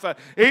yourself.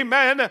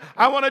 Amen.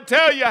 I want to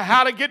tell you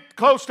how to get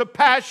close to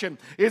passion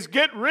is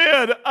get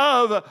rid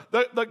of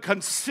the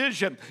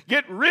concision.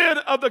 Get rid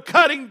of the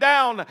cutting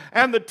down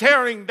and the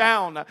tearing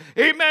down.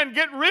 Amen.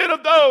 Get rid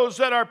of those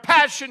that are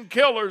passion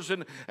killers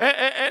and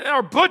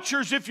are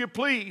butchers, if you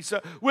please,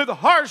 with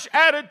harsh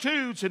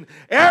attitudes and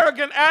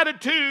arrogant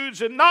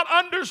attitudes and not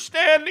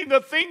understanding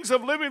the things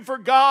of living for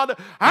God.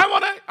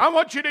 I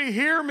want you you to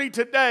hear me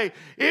today.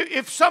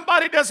 If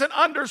somebody doesn't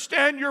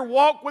understand your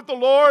walk with the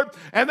Lord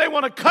and they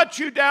want to cut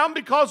you down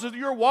because of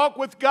your walk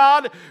with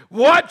God,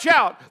 watch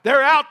out.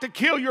 They're out to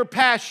kill your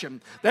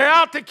passion. They're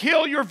out to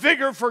kill your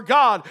vigor for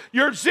God,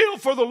 your zeal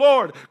for the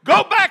Lord.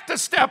 Go back to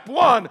step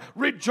one.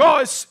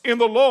 Rejoice in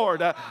the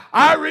Lord.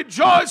 I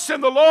rejoice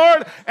in the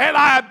Lord, and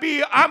I'm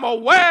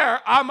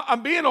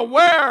being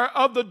aware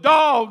of the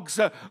dogs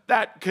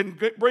that can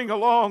bring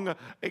along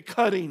a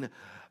cutting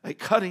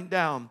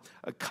down,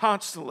 a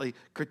constantly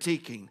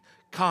critiquing.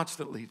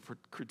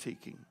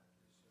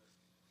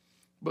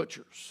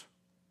 Butchers,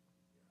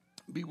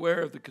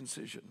 beware of the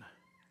concision.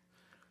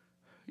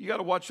 You got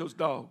to watch those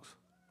dogs.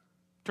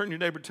 Turn to your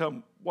neighbor and tell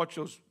them, watch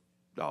those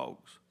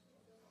dogs.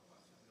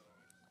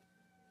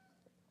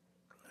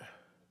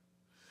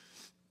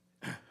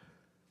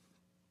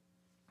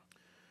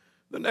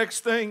 The next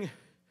thing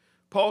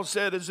Paul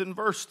said is in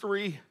verse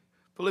 3,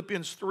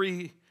 Philippians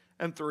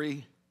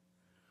 3:3.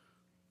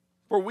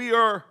 For we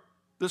are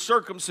the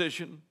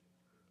circumcision,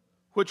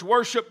 which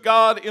worship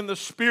God in the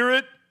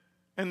Spirit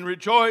and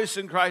rejoice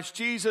in Christ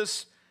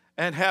Jesus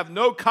and have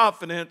no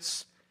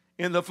confidence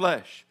in the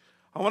flesh.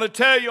 I want to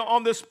tell you,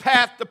 on this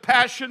path to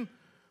passion,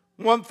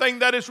 one thing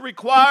that is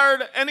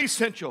required and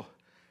essential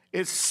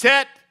is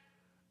set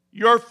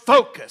your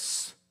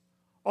focus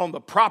on the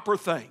proper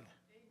thing.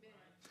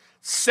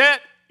 Set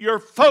your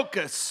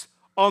focus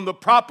on the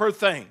proper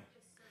thing.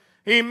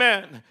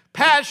 Amen.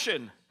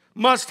 Passion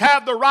must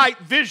have the right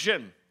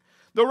vision,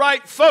 the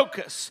right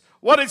focus.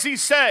 What does he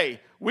say?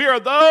 We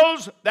are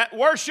those that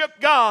worship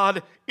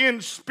God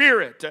in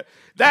spirit.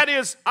 That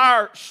is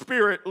our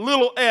spirit,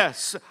 little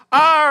s,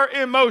 our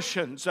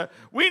emotions.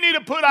 We need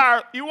to put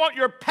you want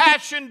your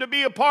passion to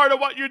be a part of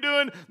what you're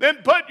doing, then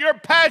put your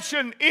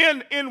passion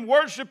in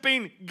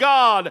worshiping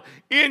God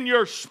in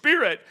your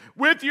spirit,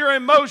 with your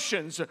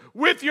emotions,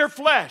 with your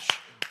flesh,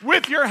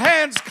 with your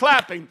hands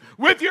clapping,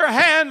 with your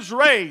hands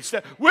raised,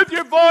 with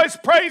your voice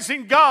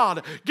praising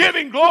God,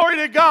 giving glory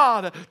to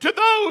God. To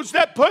those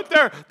that put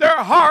their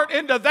heart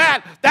into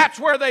that, that's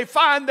where they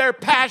find their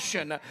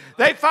passion.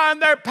 They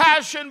find their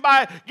passion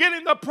by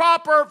getting the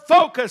proper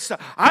focus.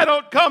 I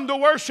don't come to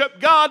worship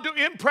God to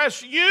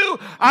impress you.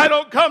 I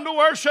don't come to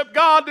worship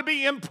God to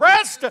be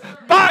impressed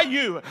by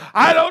you.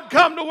 I don't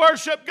come to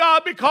worship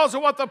God because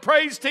of what the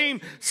praise team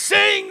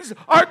sings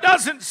or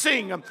doesn't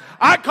sing.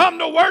 I come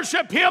to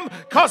worship Him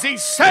because He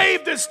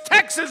saved this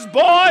Texas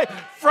boy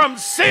from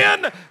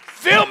sin,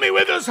 filled me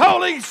with His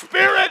Holy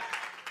Spirit,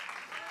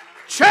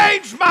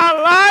 changed my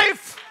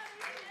life.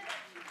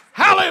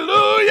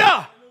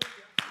 Hallelujah.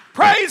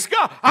 Praise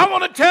God. I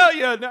want to tell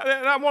you, and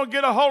I want to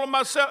get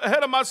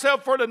ahead of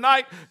myself for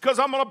tonight, because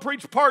I'm going to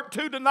preach part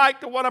 2 tonight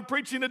to what I'm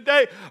preaching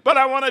today. But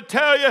I want to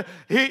tell you,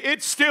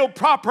 it's still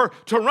proper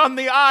to run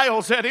the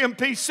aisles at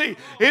MPC.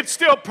 It's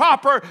still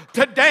proper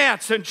to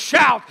dance and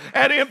shout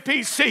at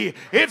MPC.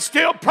 It's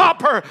still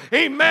proper,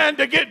 amen,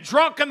 to get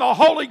drunk in the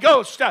Holy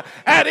Ghost at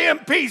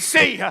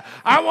MPC.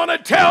 I want to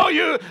tell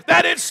you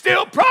that it's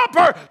still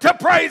proper to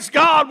praise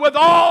God with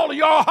all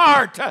your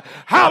heart.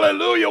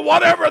 Hallelujah.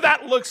 Whatever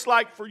that looks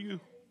like for you.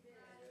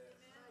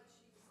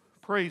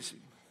 Praise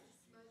Him.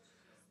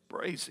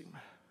 Praise Him.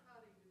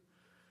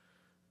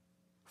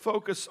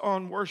 Focus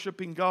on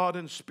worshiping God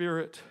in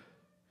spirit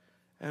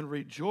and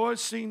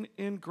rejoicing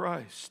in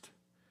Christ.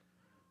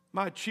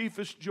 My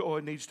chiefest joy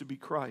needs to be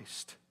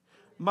Christ.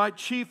 My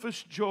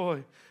chiefest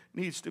joy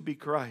needs to be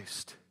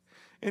Christ.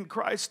 In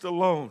Christ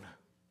alone.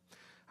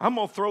 I'm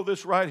going to throw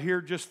this right here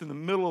just in the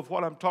middle of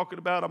what I'm talking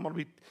about. I'm going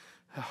to be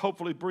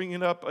hopefully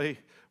bringing up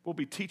we'll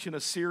be teaching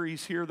a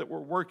series here that we're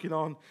working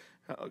on,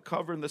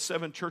 covering the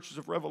 7 churches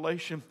of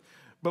Revelation.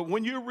 But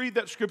when you read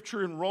that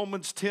scripture in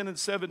Romans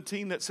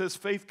 10:17 that says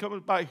faith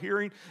cometh by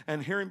hearing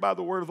and hearing by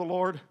the word of the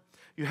Lord,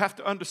 you have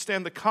to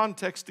understand the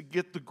context to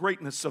get the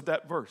greatness of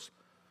that verse.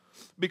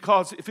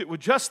 Because if it were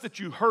just that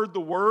you heard the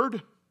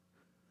word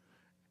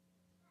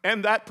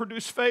and that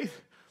produced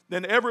faith,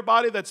 then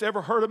everybody that's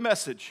ever heard a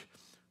message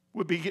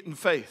would be getting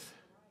faith.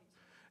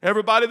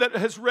 Everybody that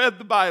has read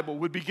the Bible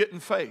would be getting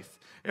faith.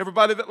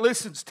 Everybody that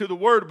listens to the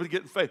word will be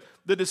getting faith.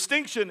 The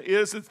distinction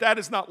is that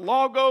is not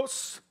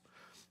logos.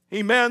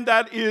 Amen.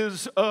 That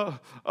is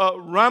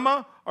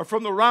Rhema, or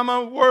from the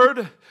Rhema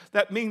word.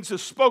 That means the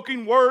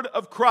spoken word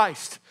of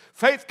Christ.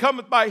 Faith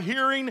cometh by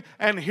hearing,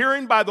 and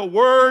hearing by the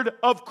word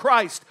of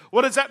Christ.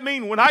 What does that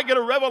mean? When I get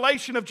a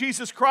revelation of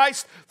Jesus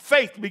Christ,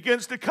 faith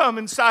begins to come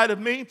inside of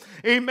me.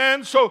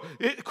 Amen. So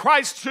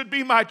Christ should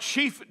be my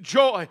chief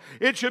joy.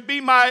 It should be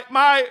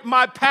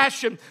my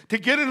passion to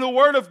get in the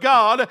word of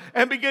God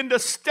and begin to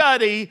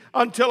study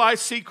until I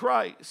see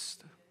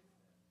Christ.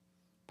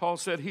 Paul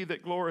said, he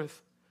that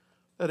glorieth,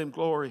 let him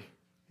glory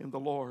in the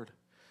Lord.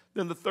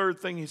 Then the third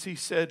thing is he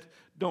said,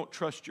 don't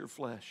trust your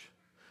flesh.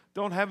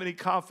 Don't have any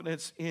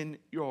confidence in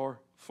your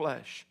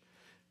flesh.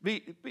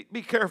 Be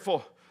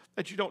careful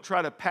that you don't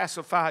try to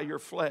pacify your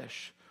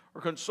flesh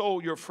or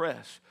console your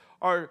flesh,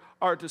 or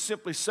to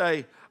simply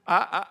say,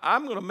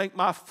 I'm going to make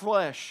my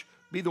flesh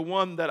be the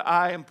one that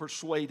I am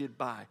persuaded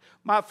by.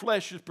 My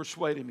flesh is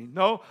persuading me.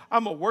 No,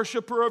 I'm a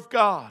worshiper of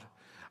God.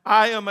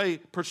 I am a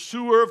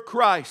pursuer of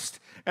Christ,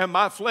 and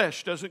my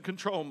flesh doesn't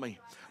control me.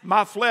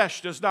 My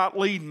flesh does not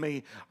lead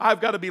me. I've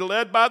got to be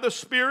led by the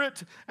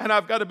Spirit, and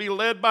I've got to be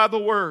led by the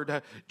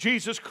Word.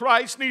 Jesus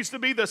Christ needs to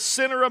be the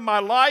center of my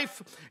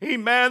life.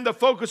 Amen. The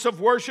focus of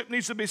worship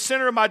needs to be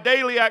center of my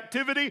daily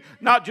activity,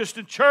 not just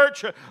in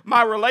church.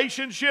 My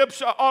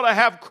relationships ought to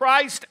have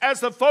Christ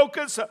as the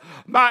focus.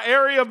 My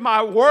area of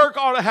my work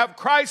ought to have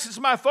Christ as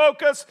my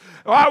focus.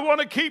 I want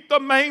to keep the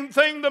main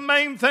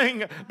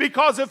thing,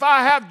 because if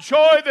I have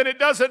joy, then it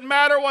doesn't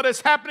matter what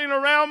is happening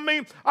around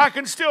me. I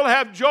can still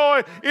have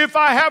joy. If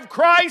I have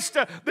Christ,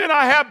 then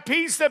I have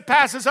peace that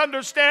passes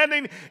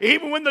understanding.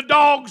 Even when the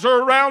dogs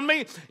are around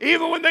me,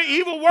 even when the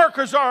evil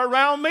workers are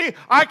around me,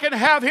 I can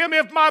have Him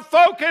if my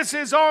focus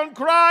is on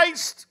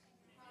Christ.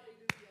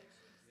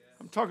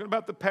 I'm talking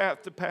about the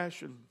path to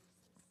passion.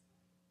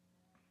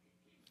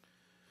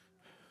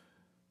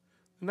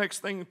 The next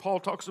thing Paul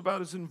talks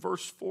about is in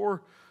verse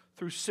 4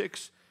 through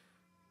 6.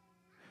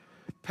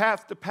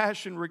 Path to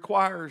passion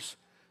requires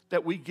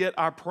that we get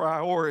our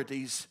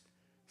priorities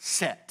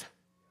set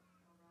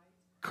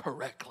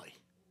correctly.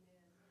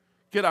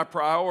 Get our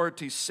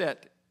priorities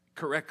set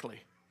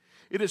correctly.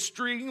 It is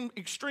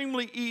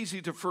extremely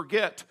easy to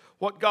forget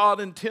what God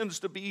intends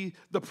to be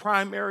the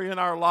primary in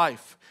our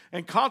life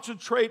and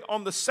concentrate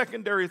on the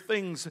secondary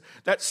things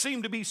that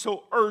seem to be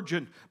so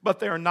urgent, but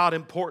they are not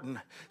important.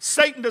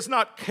 Satan does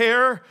not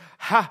care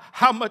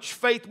how much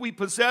faith we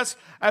possess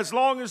as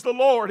long as the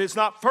Lord is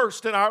not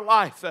first in our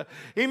life.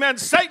 Amen.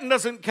 Satan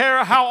doesn't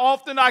care how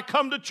often I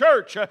come to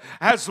church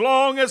as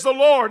long as the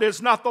Lord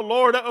is not the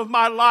Lord of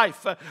my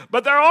life.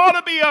 But there ought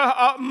to be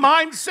a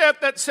mindset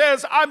that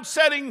says I'm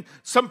setting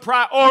some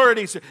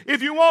priorities.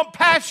 If you want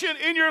passion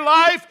in your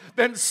life,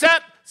 then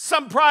set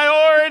some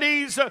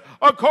priorities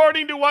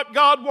according to what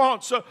God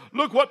wants.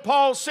 Look what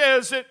Paul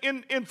says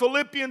in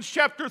Philippians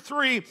chapter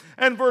 3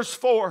 and verse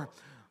 4.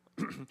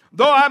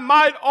 Though I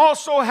might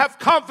also have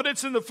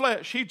confidence in the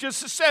flesh. He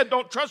just said,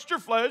 don't trust your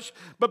flesh.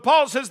 But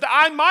Paul says that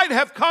I might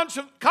have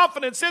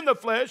confidence in the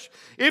flesh.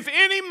 If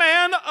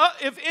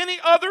any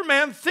other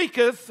man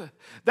thinketh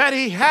that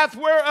he hath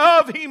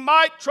whereof he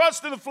might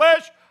trust in the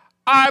flesh,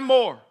 I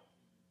more.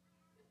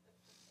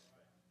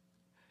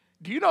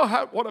 Do you know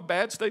what a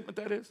bad statement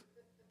that is?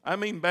 I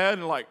mean bad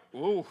and like,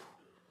 whoa.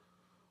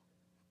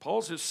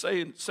 Paul's just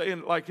saying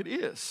it like it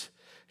is.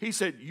 He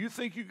said, you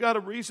think you got a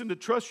reason to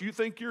trust? You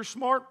think you're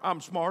smart?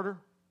 I'm smarter.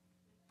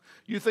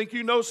 You think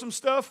you know some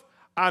stuff?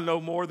 I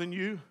know more than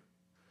you.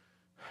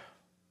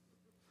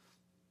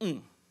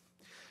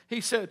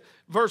 He said,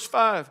 verse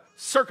 5,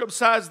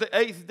 circumcised the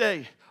 8th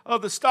day,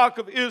 of the stock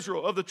of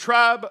Israel, of the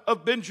tribe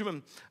of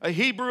Benjamin, a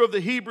Hebrew of the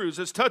Hebrews,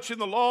 as touching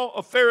the law,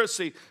 a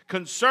Pharisee,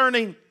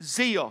 concerning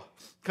zeal,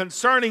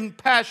 concerning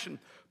passion,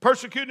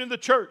 persecuting the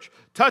church,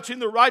 touching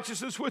the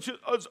righteousness which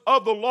is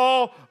of the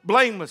law,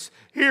 blameless.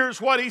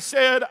 Here's what he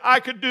said I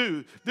could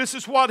do. This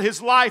is what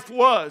his life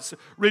was.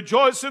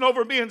 Rejoicing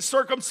over being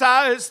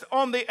circumcised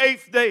on the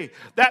 8th day.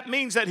 That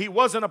means that he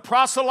wasn't a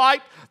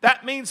proselyte.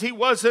 That means he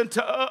wasn't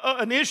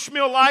an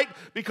Ishmaelite,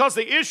 because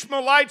the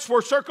Ishmaelites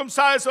were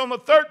circumcised on the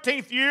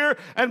 13th year,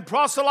 and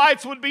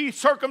proselytes would be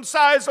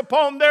circumcised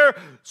upon their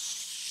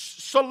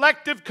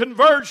selective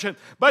conversion.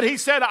 But he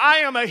said, I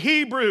am a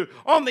Hebrew.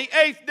 On the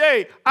 8th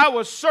day, I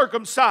was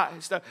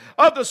circumcised.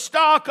 Of the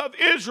stock of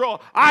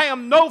Israel, I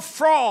am no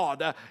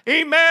fraud.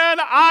 Amen.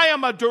 I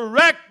am a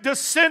direct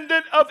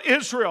descendant of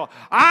Israel.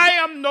 I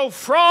am no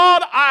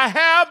fraud. I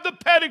have the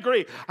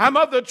pedigree. I'm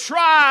of the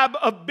tribe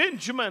of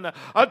Benjamin,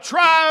 a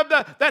tribe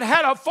that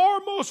had a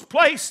foremost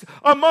place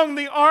among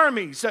the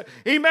armies.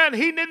 Amen.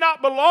 He did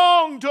not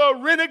belong to a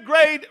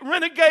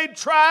renegade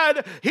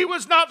tribe. He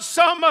was not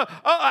some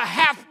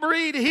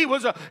half-breed. He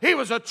was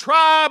a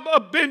tribe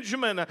of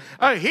Benjamin,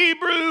 a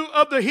Hebrew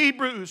of the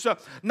Hebrews.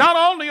 Not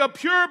only a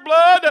pure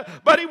blood,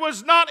 but he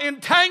was not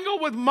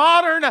entangled with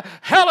modern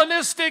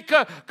Hellenistic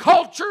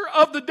culture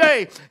of the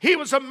day. He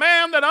was a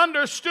man that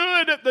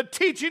understood the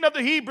teaching of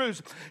the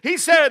Hebrews. He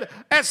said,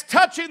 as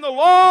touching the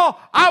law,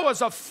 I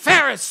was a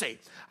Pharisee.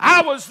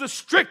 I was the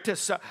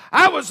strictest.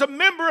 I was a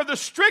member of the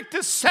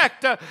strictest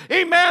sect,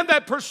 amen,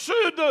 that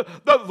pursued the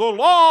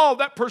law,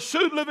 that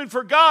pursued living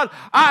for God.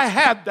 I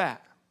had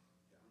that.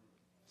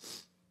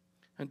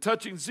 And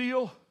touching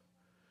zeal,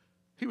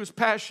 he was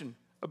passionate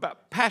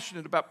about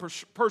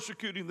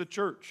persecuting the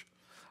church.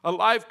 A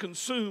life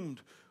consumed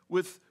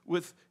with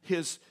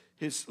his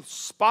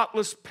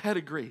spotless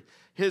pedigree,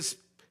 his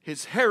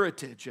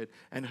heritage,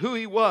 and who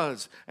he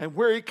was and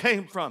where he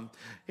came from.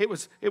 It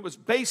was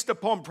based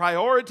upon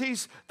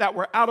priorities that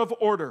were out of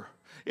order.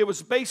 It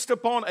was based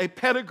upon a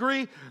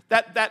pedigree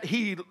that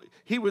he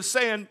was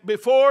saying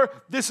before,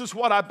 this is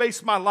what I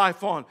base my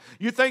life on.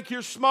 You think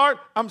you're smart?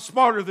 I'm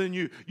smarter than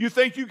you. You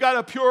think you got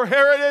a pure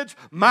heritage?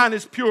 Mine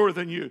is purer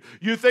than you.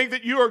 You think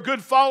that you are a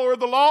good follower of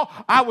the law?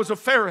 I was a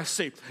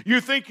Pharisee.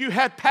 You think you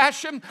had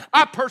passion?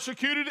 I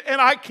persecuted and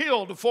I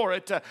killed for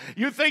it.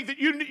 You think that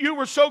you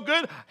were so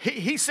good?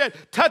 He said,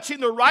 touching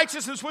the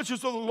righteousness which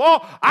is of the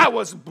law, I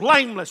was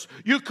blameless.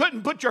 You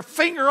couldn't put your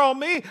finger on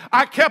me.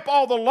 I kept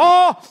all the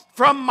law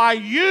from my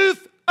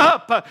youth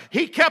up.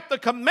 He kept the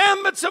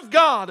commandments of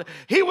God.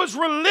 He was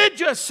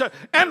religious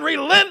and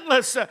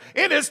relentless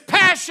in his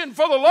passion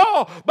for the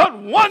law.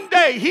 But one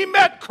day he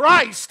met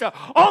Christ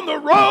on the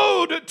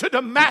road to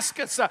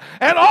Damascus.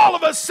 And all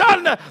of a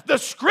sudden the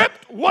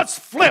script was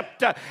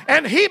flipped.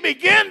 And he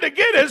began to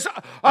get his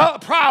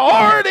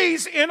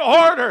priorities in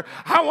order.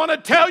 I want to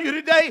tell you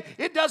today,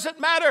 it doesn't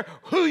matter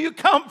who you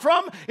come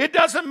from. It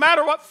doesn't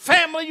matter what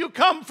family you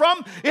come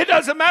from. It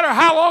doesn't matter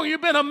how long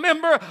you've been a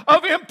member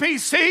of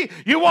MPC.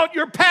 You want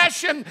your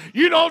passion.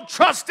 You don't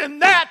trust in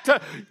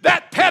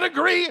that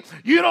pedigree.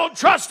 You don't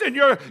trust in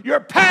your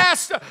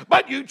past,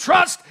 but you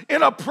trust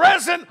in a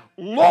present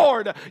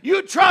Lord.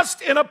 You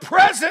trust in a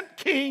present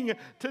King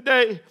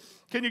today.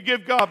 Can you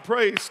give God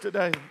praise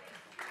today?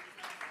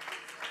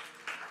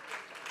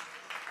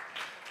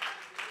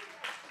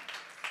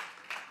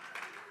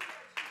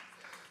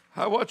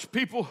 I watch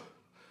people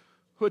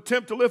who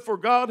attempt to live for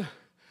God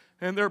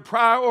and their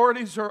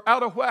priorities are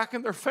out of whack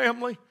in their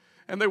family,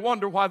 and they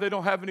wonder why they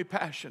don't have any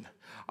passion.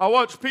 I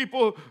watch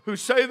people who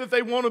say that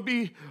they want to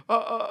be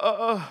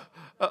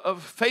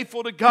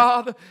faithful to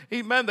God.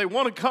 Amen. They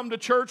want to come to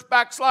church.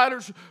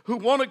 Backsliders who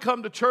want to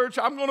come to church.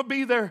 I'm going to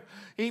be there.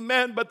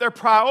 Amen. But their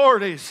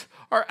priorities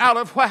are out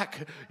of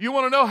whack. You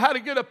want to know how to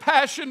get a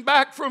passion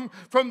back from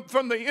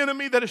the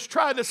enemy that has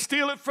tried to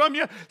steal it from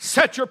you?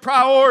 Set your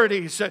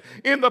priorities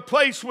in the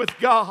place with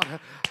God.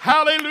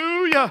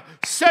 Hallelujah.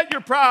 Set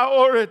your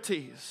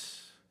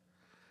priorities.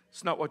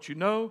 It's not what you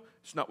know.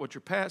 It's not what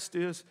your past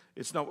is.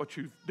 It's not what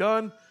you've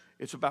done.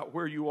 It's about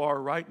where you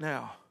are right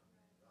now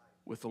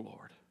with the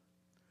Lord.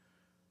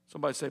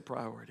 Somebody say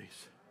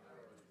priorities.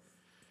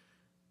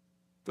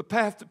 The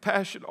path to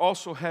passion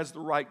also has the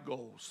right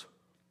goals.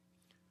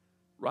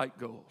 Right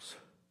goals.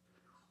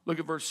 Look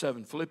at verse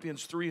 7,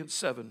 Philippians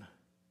 3:7.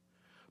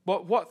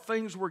 But what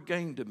things were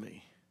gained to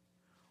me?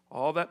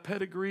 All that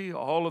pedigree,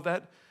 all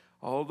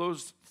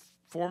those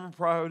former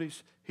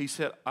priorities, he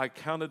said, I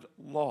counted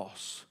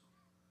loss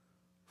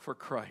for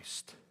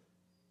Christ.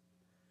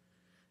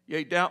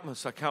 Yea,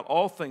 doubtless I count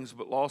all things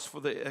but loss for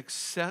the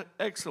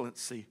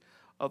excellency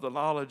of the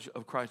knowledge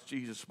of Christ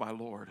Jesus my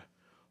Lord,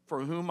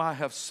 for whom I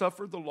have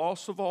suffered the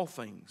loss of all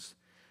things,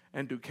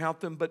 and do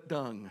count them but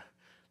dung,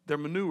 their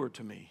manure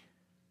to me,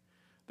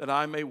 that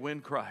I may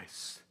win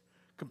Christ.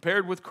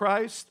 Compared with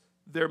Christ,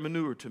 they're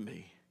manure to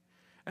me,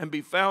 and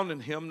be found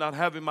in him, not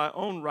having my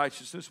own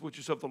righteousness, which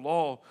is of the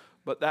law,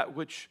 but that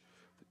which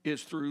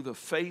is through the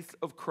faith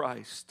of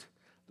Christ,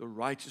 the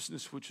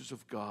righteousness which is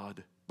of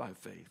God by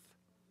faith.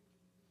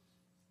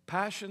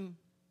 Passion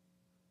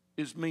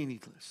is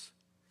meaningless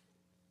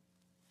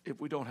if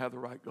we don't have the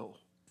right goal.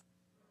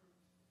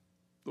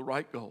 The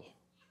right goal.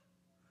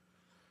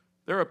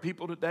 There are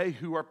people today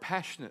who are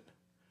passionate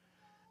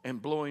and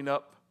blowing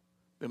up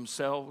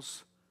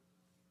themselves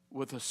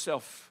with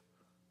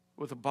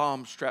a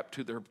bomb strapped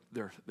to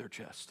their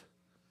chest.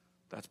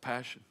 That's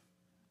passion.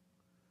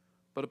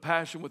 But a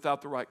passion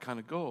without the right kind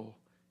of goal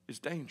is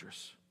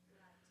dangerous.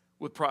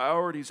 With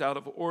priorities out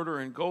of order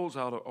and goals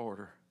out of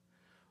order.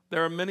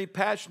 There are many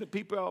passionate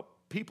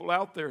people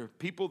out there,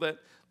 people that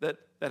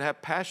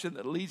have passion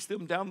that leads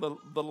them down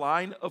the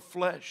line of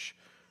flesh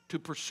to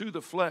pursue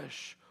the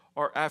flesh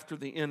or after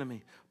the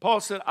enemy. Paul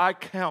said, I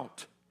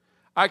count,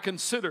 I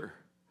consider,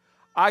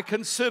 I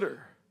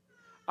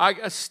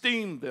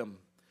esteem them.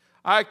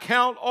 I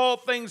count all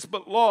things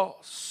but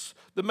loss.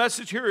 The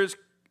message here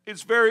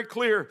is very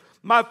clear.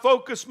 My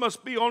focus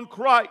must be on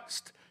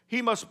Christ.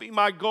 He must be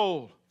my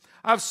goal.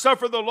 I've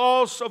suffered the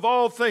loss of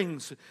all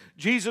things.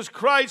 Jesus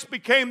Christ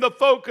became the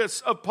focus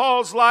of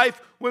Paul's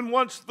life when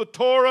once the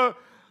Torah,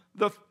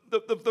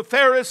 the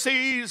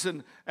Pharisees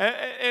and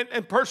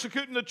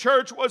persecuting the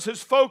church was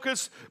his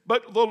focus,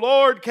 but the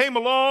Lord came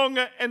along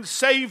and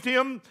saved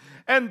him.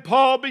 And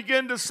Paul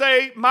began to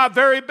say, my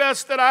very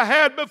best that I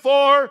had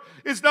before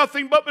is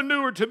nothing but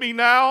manure to me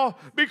now,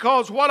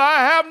 because what I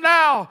have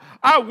now,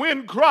 I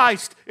win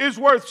Christ, is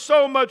worth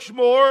so much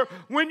more.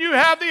 When you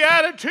have the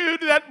attitude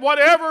that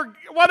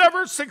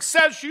whatever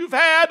success you've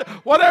had,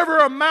 whatever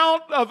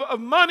amount of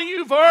money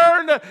you've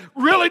earned,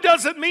 really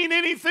doesn't mean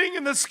anything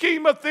in the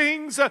scheme of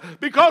things,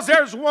 because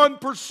there's one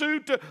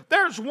pursuit,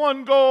 there's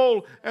one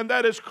goal, and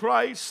that is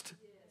Christ.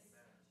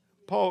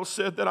 Paul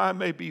said that I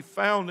may be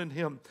found in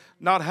him,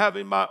 not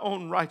having my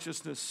own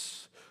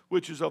righteousness,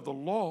 which is of the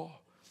law,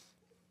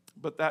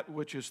 but that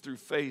which is through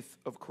faith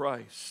of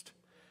Christ.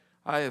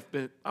 I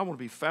want to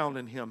be found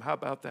in him. How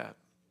about that?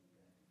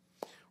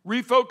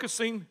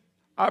 Refocusing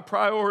our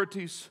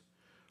priorities,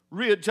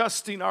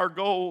 readjusting our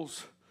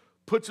goals,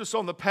 puts us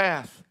on the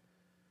path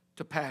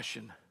to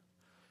passion.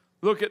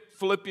 Look at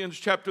Philippians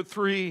chapter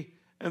 3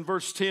 and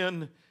verse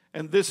 10,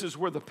 and this is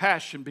where the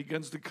passion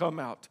begins to come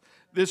out.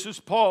 This is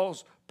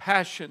Paul's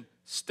passion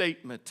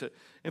statement.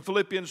 In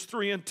Philippians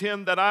 3 and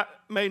 10, that I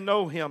may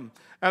know him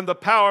and the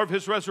power of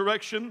his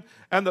resurrection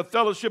and the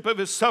fellowship of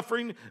his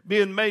suffering,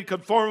 being made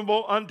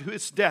conformable unto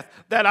his death,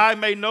 that I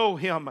may know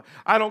him.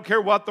 I don't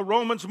care what the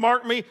Romans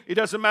mark me. It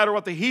doesn't matter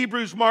what the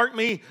Hebrews mark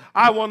me.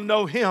 I will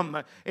know him.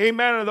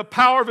 Amen. And the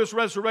power of his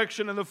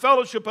resurrection and the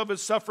fellowship of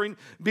his suffering,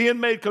 being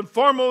made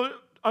conformable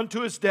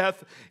unto his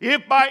death,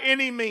 if by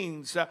any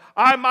means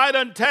I might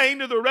attain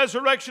to the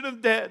resurrection of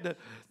the dead.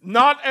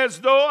 Not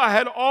as though I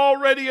had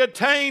already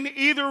attained,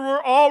 either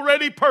were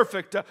already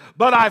perfect,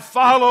 but I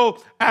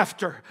follow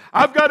after.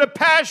 I've got a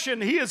passion,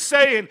 he is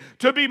saying,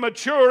 to be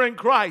mature in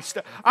Christ.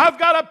 I've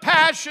got a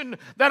passion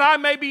that I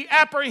may be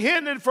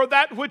apprehended for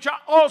that which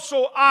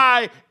also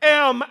I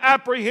am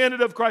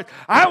apprehended of Christ.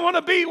 I want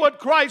to be what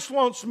Christ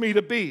wants me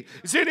to be.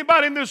 Is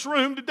anybody in this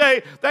room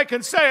today that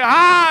can say,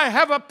 I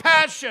have a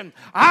passion.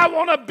 I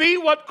want to be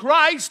what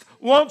Christ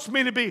wants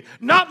me to be?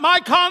 Not my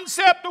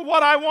concept of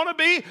what I want to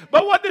be,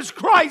 but what does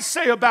Christ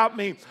say about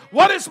me?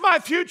 What is my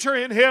future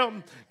in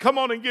him? Come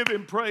on and give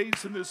him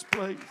praise in this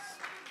place.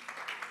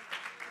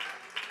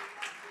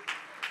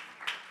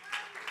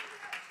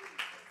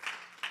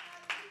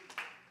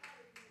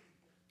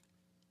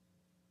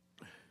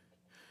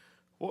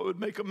 What would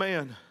make a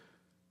man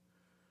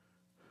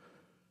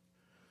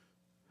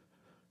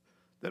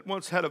that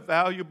once had a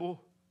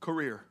valuable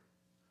career,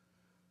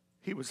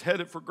 he was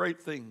headed for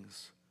great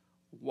things,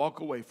 walk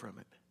away from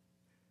it?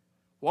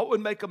 What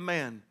would make a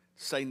man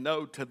say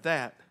no to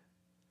that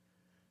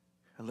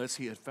unless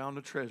he had found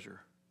a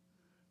treasure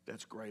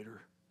that's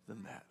greater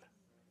than that?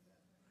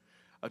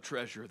 A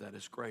treasure that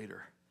is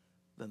greater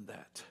than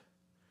that.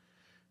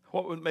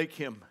 What would make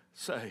him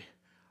say,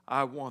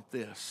 I want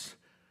this?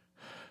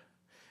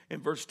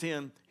 In verse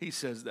 10, he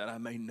says that I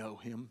may know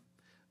him,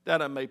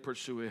 that I may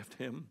pursue after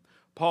him.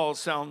 Paul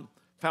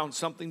found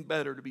something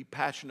better to be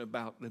passionate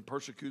about than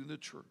persecuting the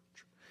church.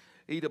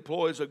 He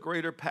deploys a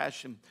greater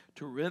passion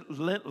to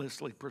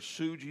relentlessly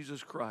pursue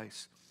Jesus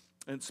Christ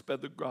and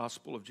spread the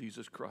gospel of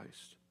Jesus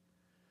Christ.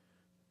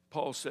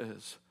 Paul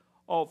says,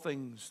 all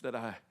things that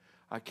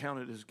I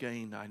counted as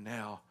gain, I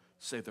now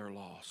say they're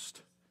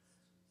lost,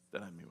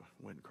 that I may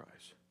win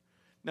Christ.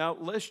 Now,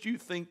 lest you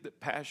think that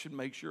passion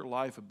makes your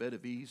life a bed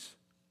of ease,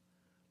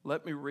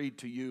 let me read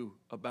to you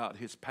about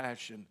his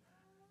passion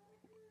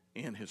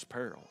in his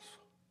perils.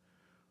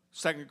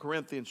 2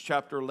 Corinthians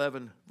chapter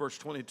 11, verse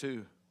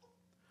 22.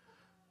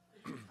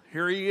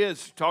 Here he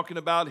is talking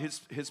about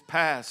his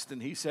past,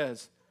 and he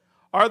says,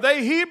 are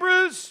they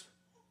Hebrews?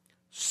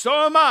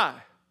 So am I.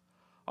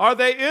 Are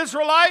they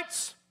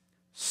Israelites?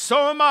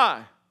 So am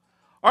I.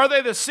 Are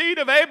they the seed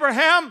of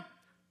Abraham?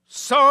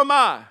 So am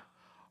I.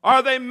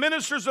 Are they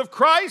ministers of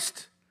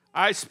Christ?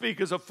 I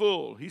speak as a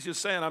fool. He's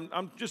just saying,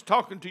 I'm just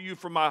talking to you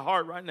from my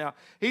heart right now.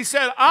 He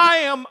said, I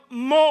am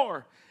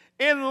more,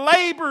 in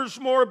labors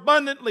more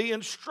abundantly,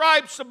 in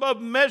stripes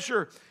above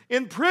measure,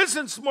 in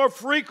prisons more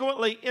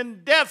frequently,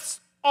 in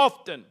deaths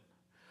often.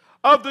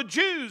 Of the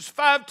Jews,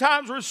 5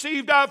 times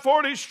received I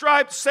 40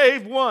 stripes,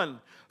 save one.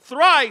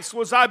 Thrice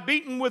was I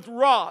beaten with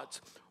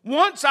rods.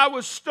 Once I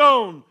was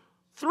stoned.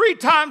 3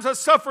 times I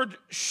suffered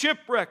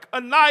shipwreck.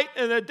 A night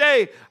and a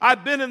day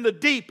I've been in the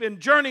deep, in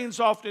journeyings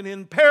often,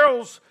 in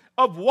perils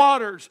of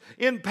waters,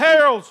 in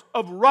perils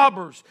of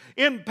robbers,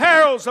 in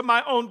perils of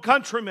my own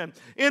countrymen,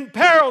 in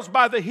perils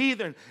by the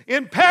heathen,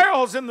 in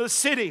perils in the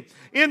city,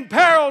 in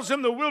perils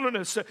in the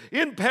wilderness,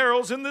 in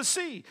perils in the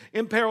sea,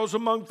 in perils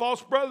among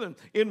false brethren,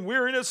 in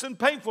weariness and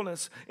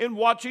painfulness, in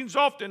watchings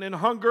often, in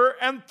hunger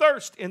and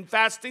thirst, in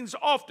fastings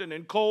often,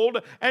 in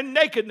cold and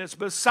nakedness,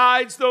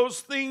 besides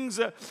those things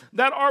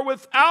that are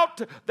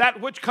without,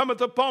 that which cometh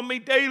upon me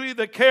daily,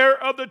 the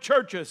care of the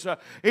churches.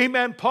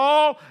 Amen.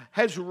 Paul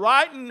has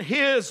written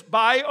his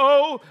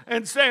bio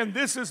and saying,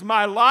 this is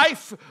my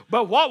life,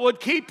 but what would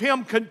keep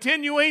him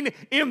continuing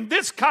in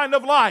this kind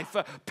of life?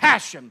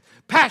 Passion.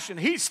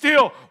 He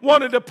still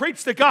wanted to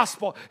preach the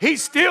gospel. He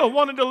still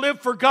wanted to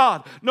live for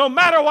God. No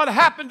matter what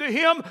happened to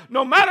him,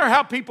 no matter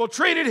how people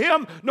treated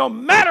him, no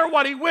matter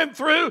what he went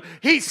through,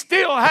 he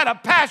still had a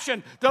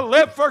passion to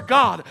live for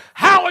God.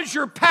 How is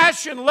your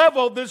passion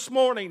level this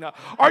morning?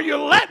 Are you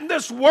letting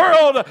this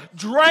world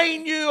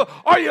drain you?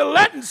 Are you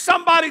letting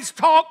somebody's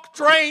talk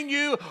drain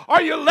you?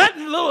 Are you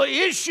letting little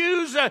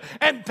issues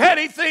and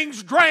petty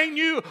things drain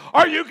you?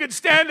 Or you can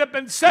stand up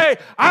and say,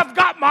 I've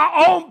got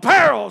my own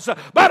perils,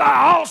 but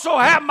I also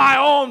have my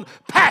own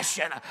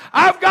passion.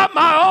 I've got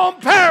my own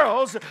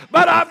perils,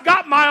 but I've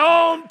got my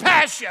own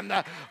passion.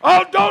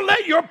 Oh, don't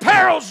let your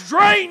perils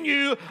drain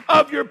you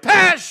of your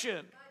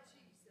passion.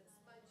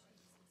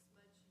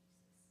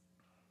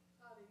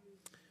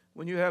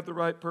 When you have the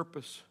right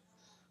purpose,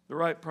 the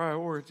right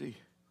priority,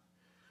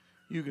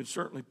 you can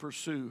certainly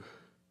pursue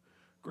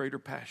greater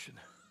passion.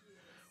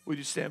 Would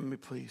you stand with me,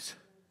 please?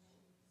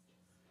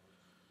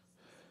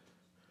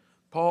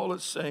 Paul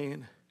is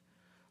saying,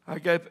 I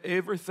gave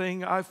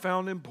everything I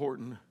found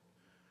important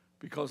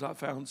because I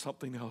found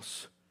something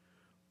else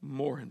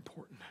more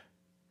important.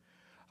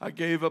 I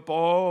gave up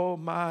all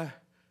I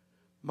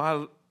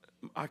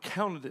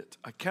counted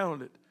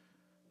it.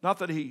 Not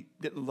that he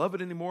didn't love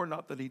it anymore,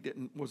 not that he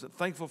wasn't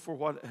thankful for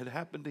what had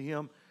happened to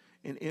him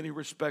in any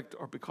respect,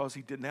 or because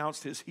he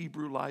denounced his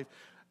Hebrew life.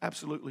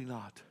 Absolutely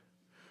not.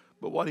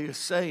 But what he is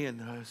saying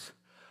is,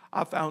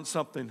 I found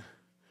something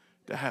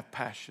to have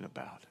passion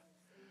about.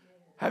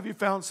 Have you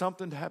found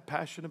something to have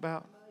passion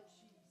about?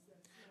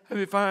 Have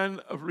you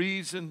found a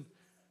reason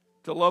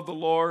to love the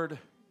Lord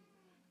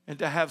and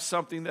to have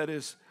something that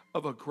is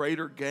of a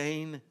greater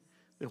gain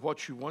than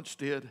what you once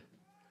did.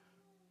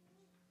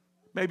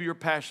 Maybe your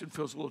passion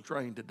feels a little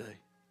drained today.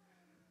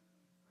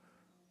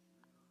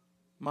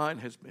 Mine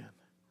has been.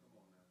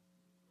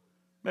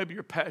 Maybe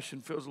your passion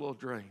feels a little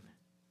drained.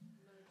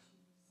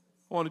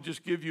 I want to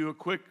just give you a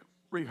quick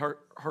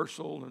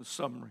rehearsal and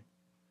summary.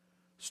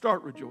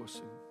 Start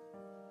rejoicing.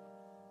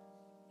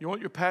 You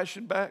want your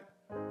passion back?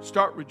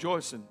 Start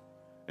rejoicing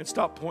and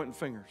stop pointing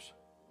fingers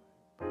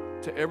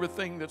to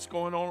everything that's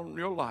going on in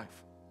your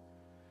life.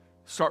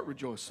 Start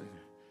rejoicing.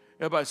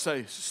 Everybody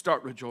say,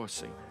 start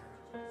rejoicing.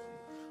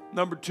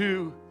 Number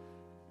 2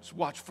 is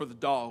watch for the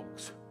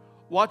dogs.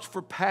 Watch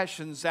for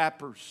passion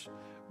zappers.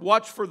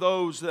 Watch for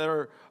those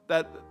that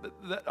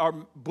are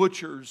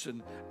butchers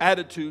and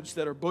attitudes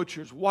that are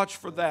butchers. Watch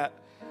for that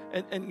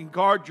and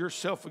guard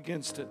yourself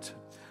against it.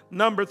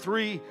 Number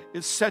 3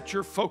 is set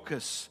your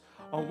focus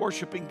on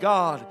worshiping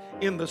God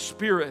in the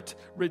Spirit,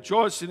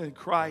 rejoicing in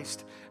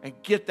Christ, and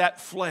get that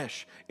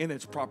flesh in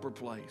its proper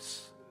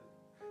place.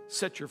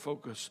 Set your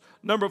focus.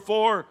 Number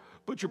 4,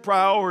 put your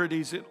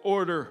priorities in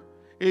order.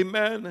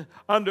 Amen.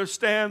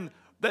 Understand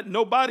that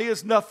nobody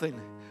is nothing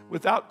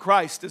without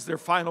Christ as their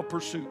final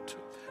pursuit.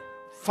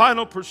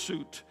 Final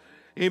pursuit.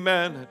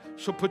 Amen.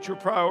 So put your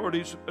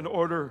priorities in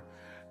order.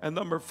 And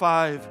number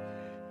 5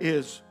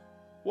 is,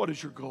 what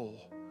is your goal?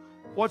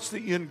 What's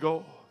the end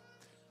goal?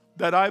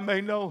 That I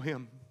may know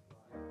Him.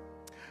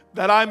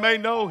 That I may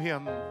know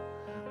Him.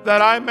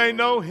 That I may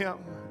know Him.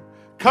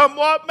 Come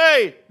what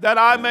may, that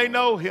I may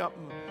know Him.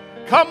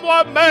 Come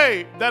what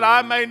may, that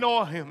I may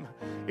know Him.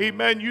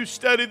 Amen. You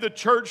study the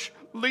church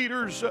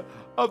leaders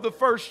of the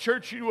first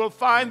church, you will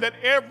find that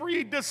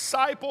every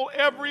disciple,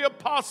 every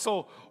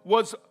apostle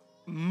was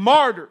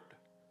martyred,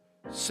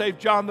 save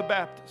John the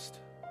Baptist,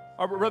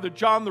 or rather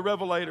John the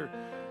Revelator.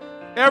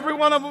 Every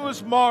one of them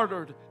was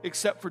martyred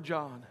except for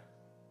John.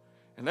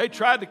 And they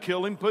tried to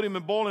kill him, put him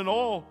in boiling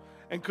oil,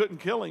 and couldn't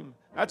kill him.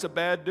 That's a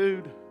bad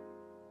dude.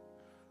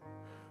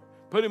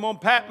 Put him on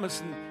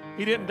Patmos, and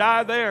he didn't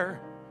die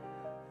there.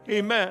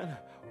 Amen.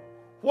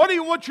 What do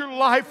you want your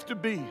life to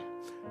be?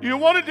 Do you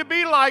want it to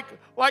be like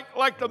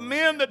the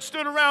men that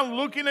stood around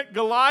looking at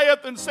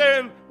Goliath and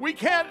saying, we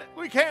can't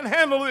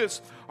handle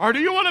this? Or do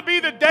you want to be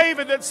the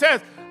David that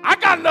says, I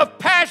got enough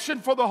passion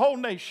for the whole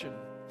nation.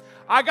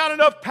 I got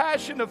enough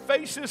passion to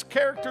face this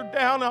character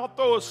down. I'll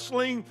throw a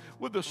sling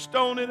with a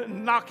stone in it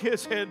and knock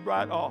his head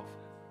right off.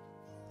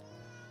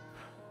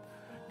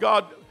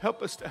 God,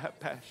 help us to have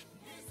passion.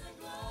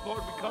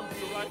 Lord, we come to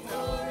you right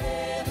now.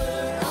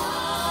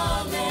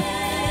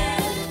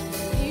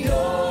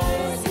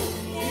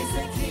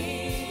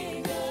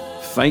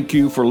 Thank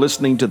you for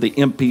listening to the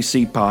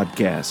MPC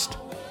podcast.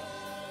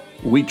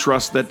 We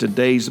trust that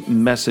today's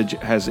message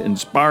has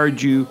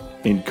inspired you,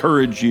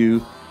 encouraged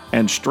you,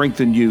 and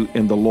strengthened you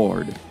in the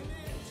Lord.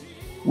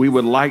 We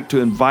would like to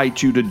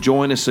invite you to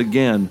join us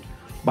again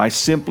by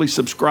simply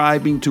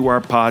subscribing to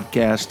our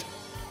podcast,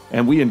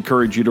 and we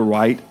encourage you to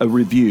write a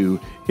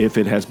review if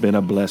it has been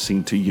a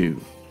blessing to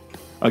you.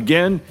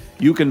 Again,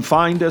 you can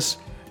find us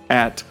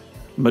at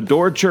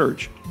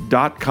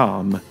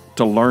medorachurch.com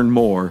to learn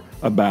more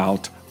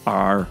about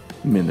our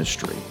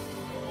ministry.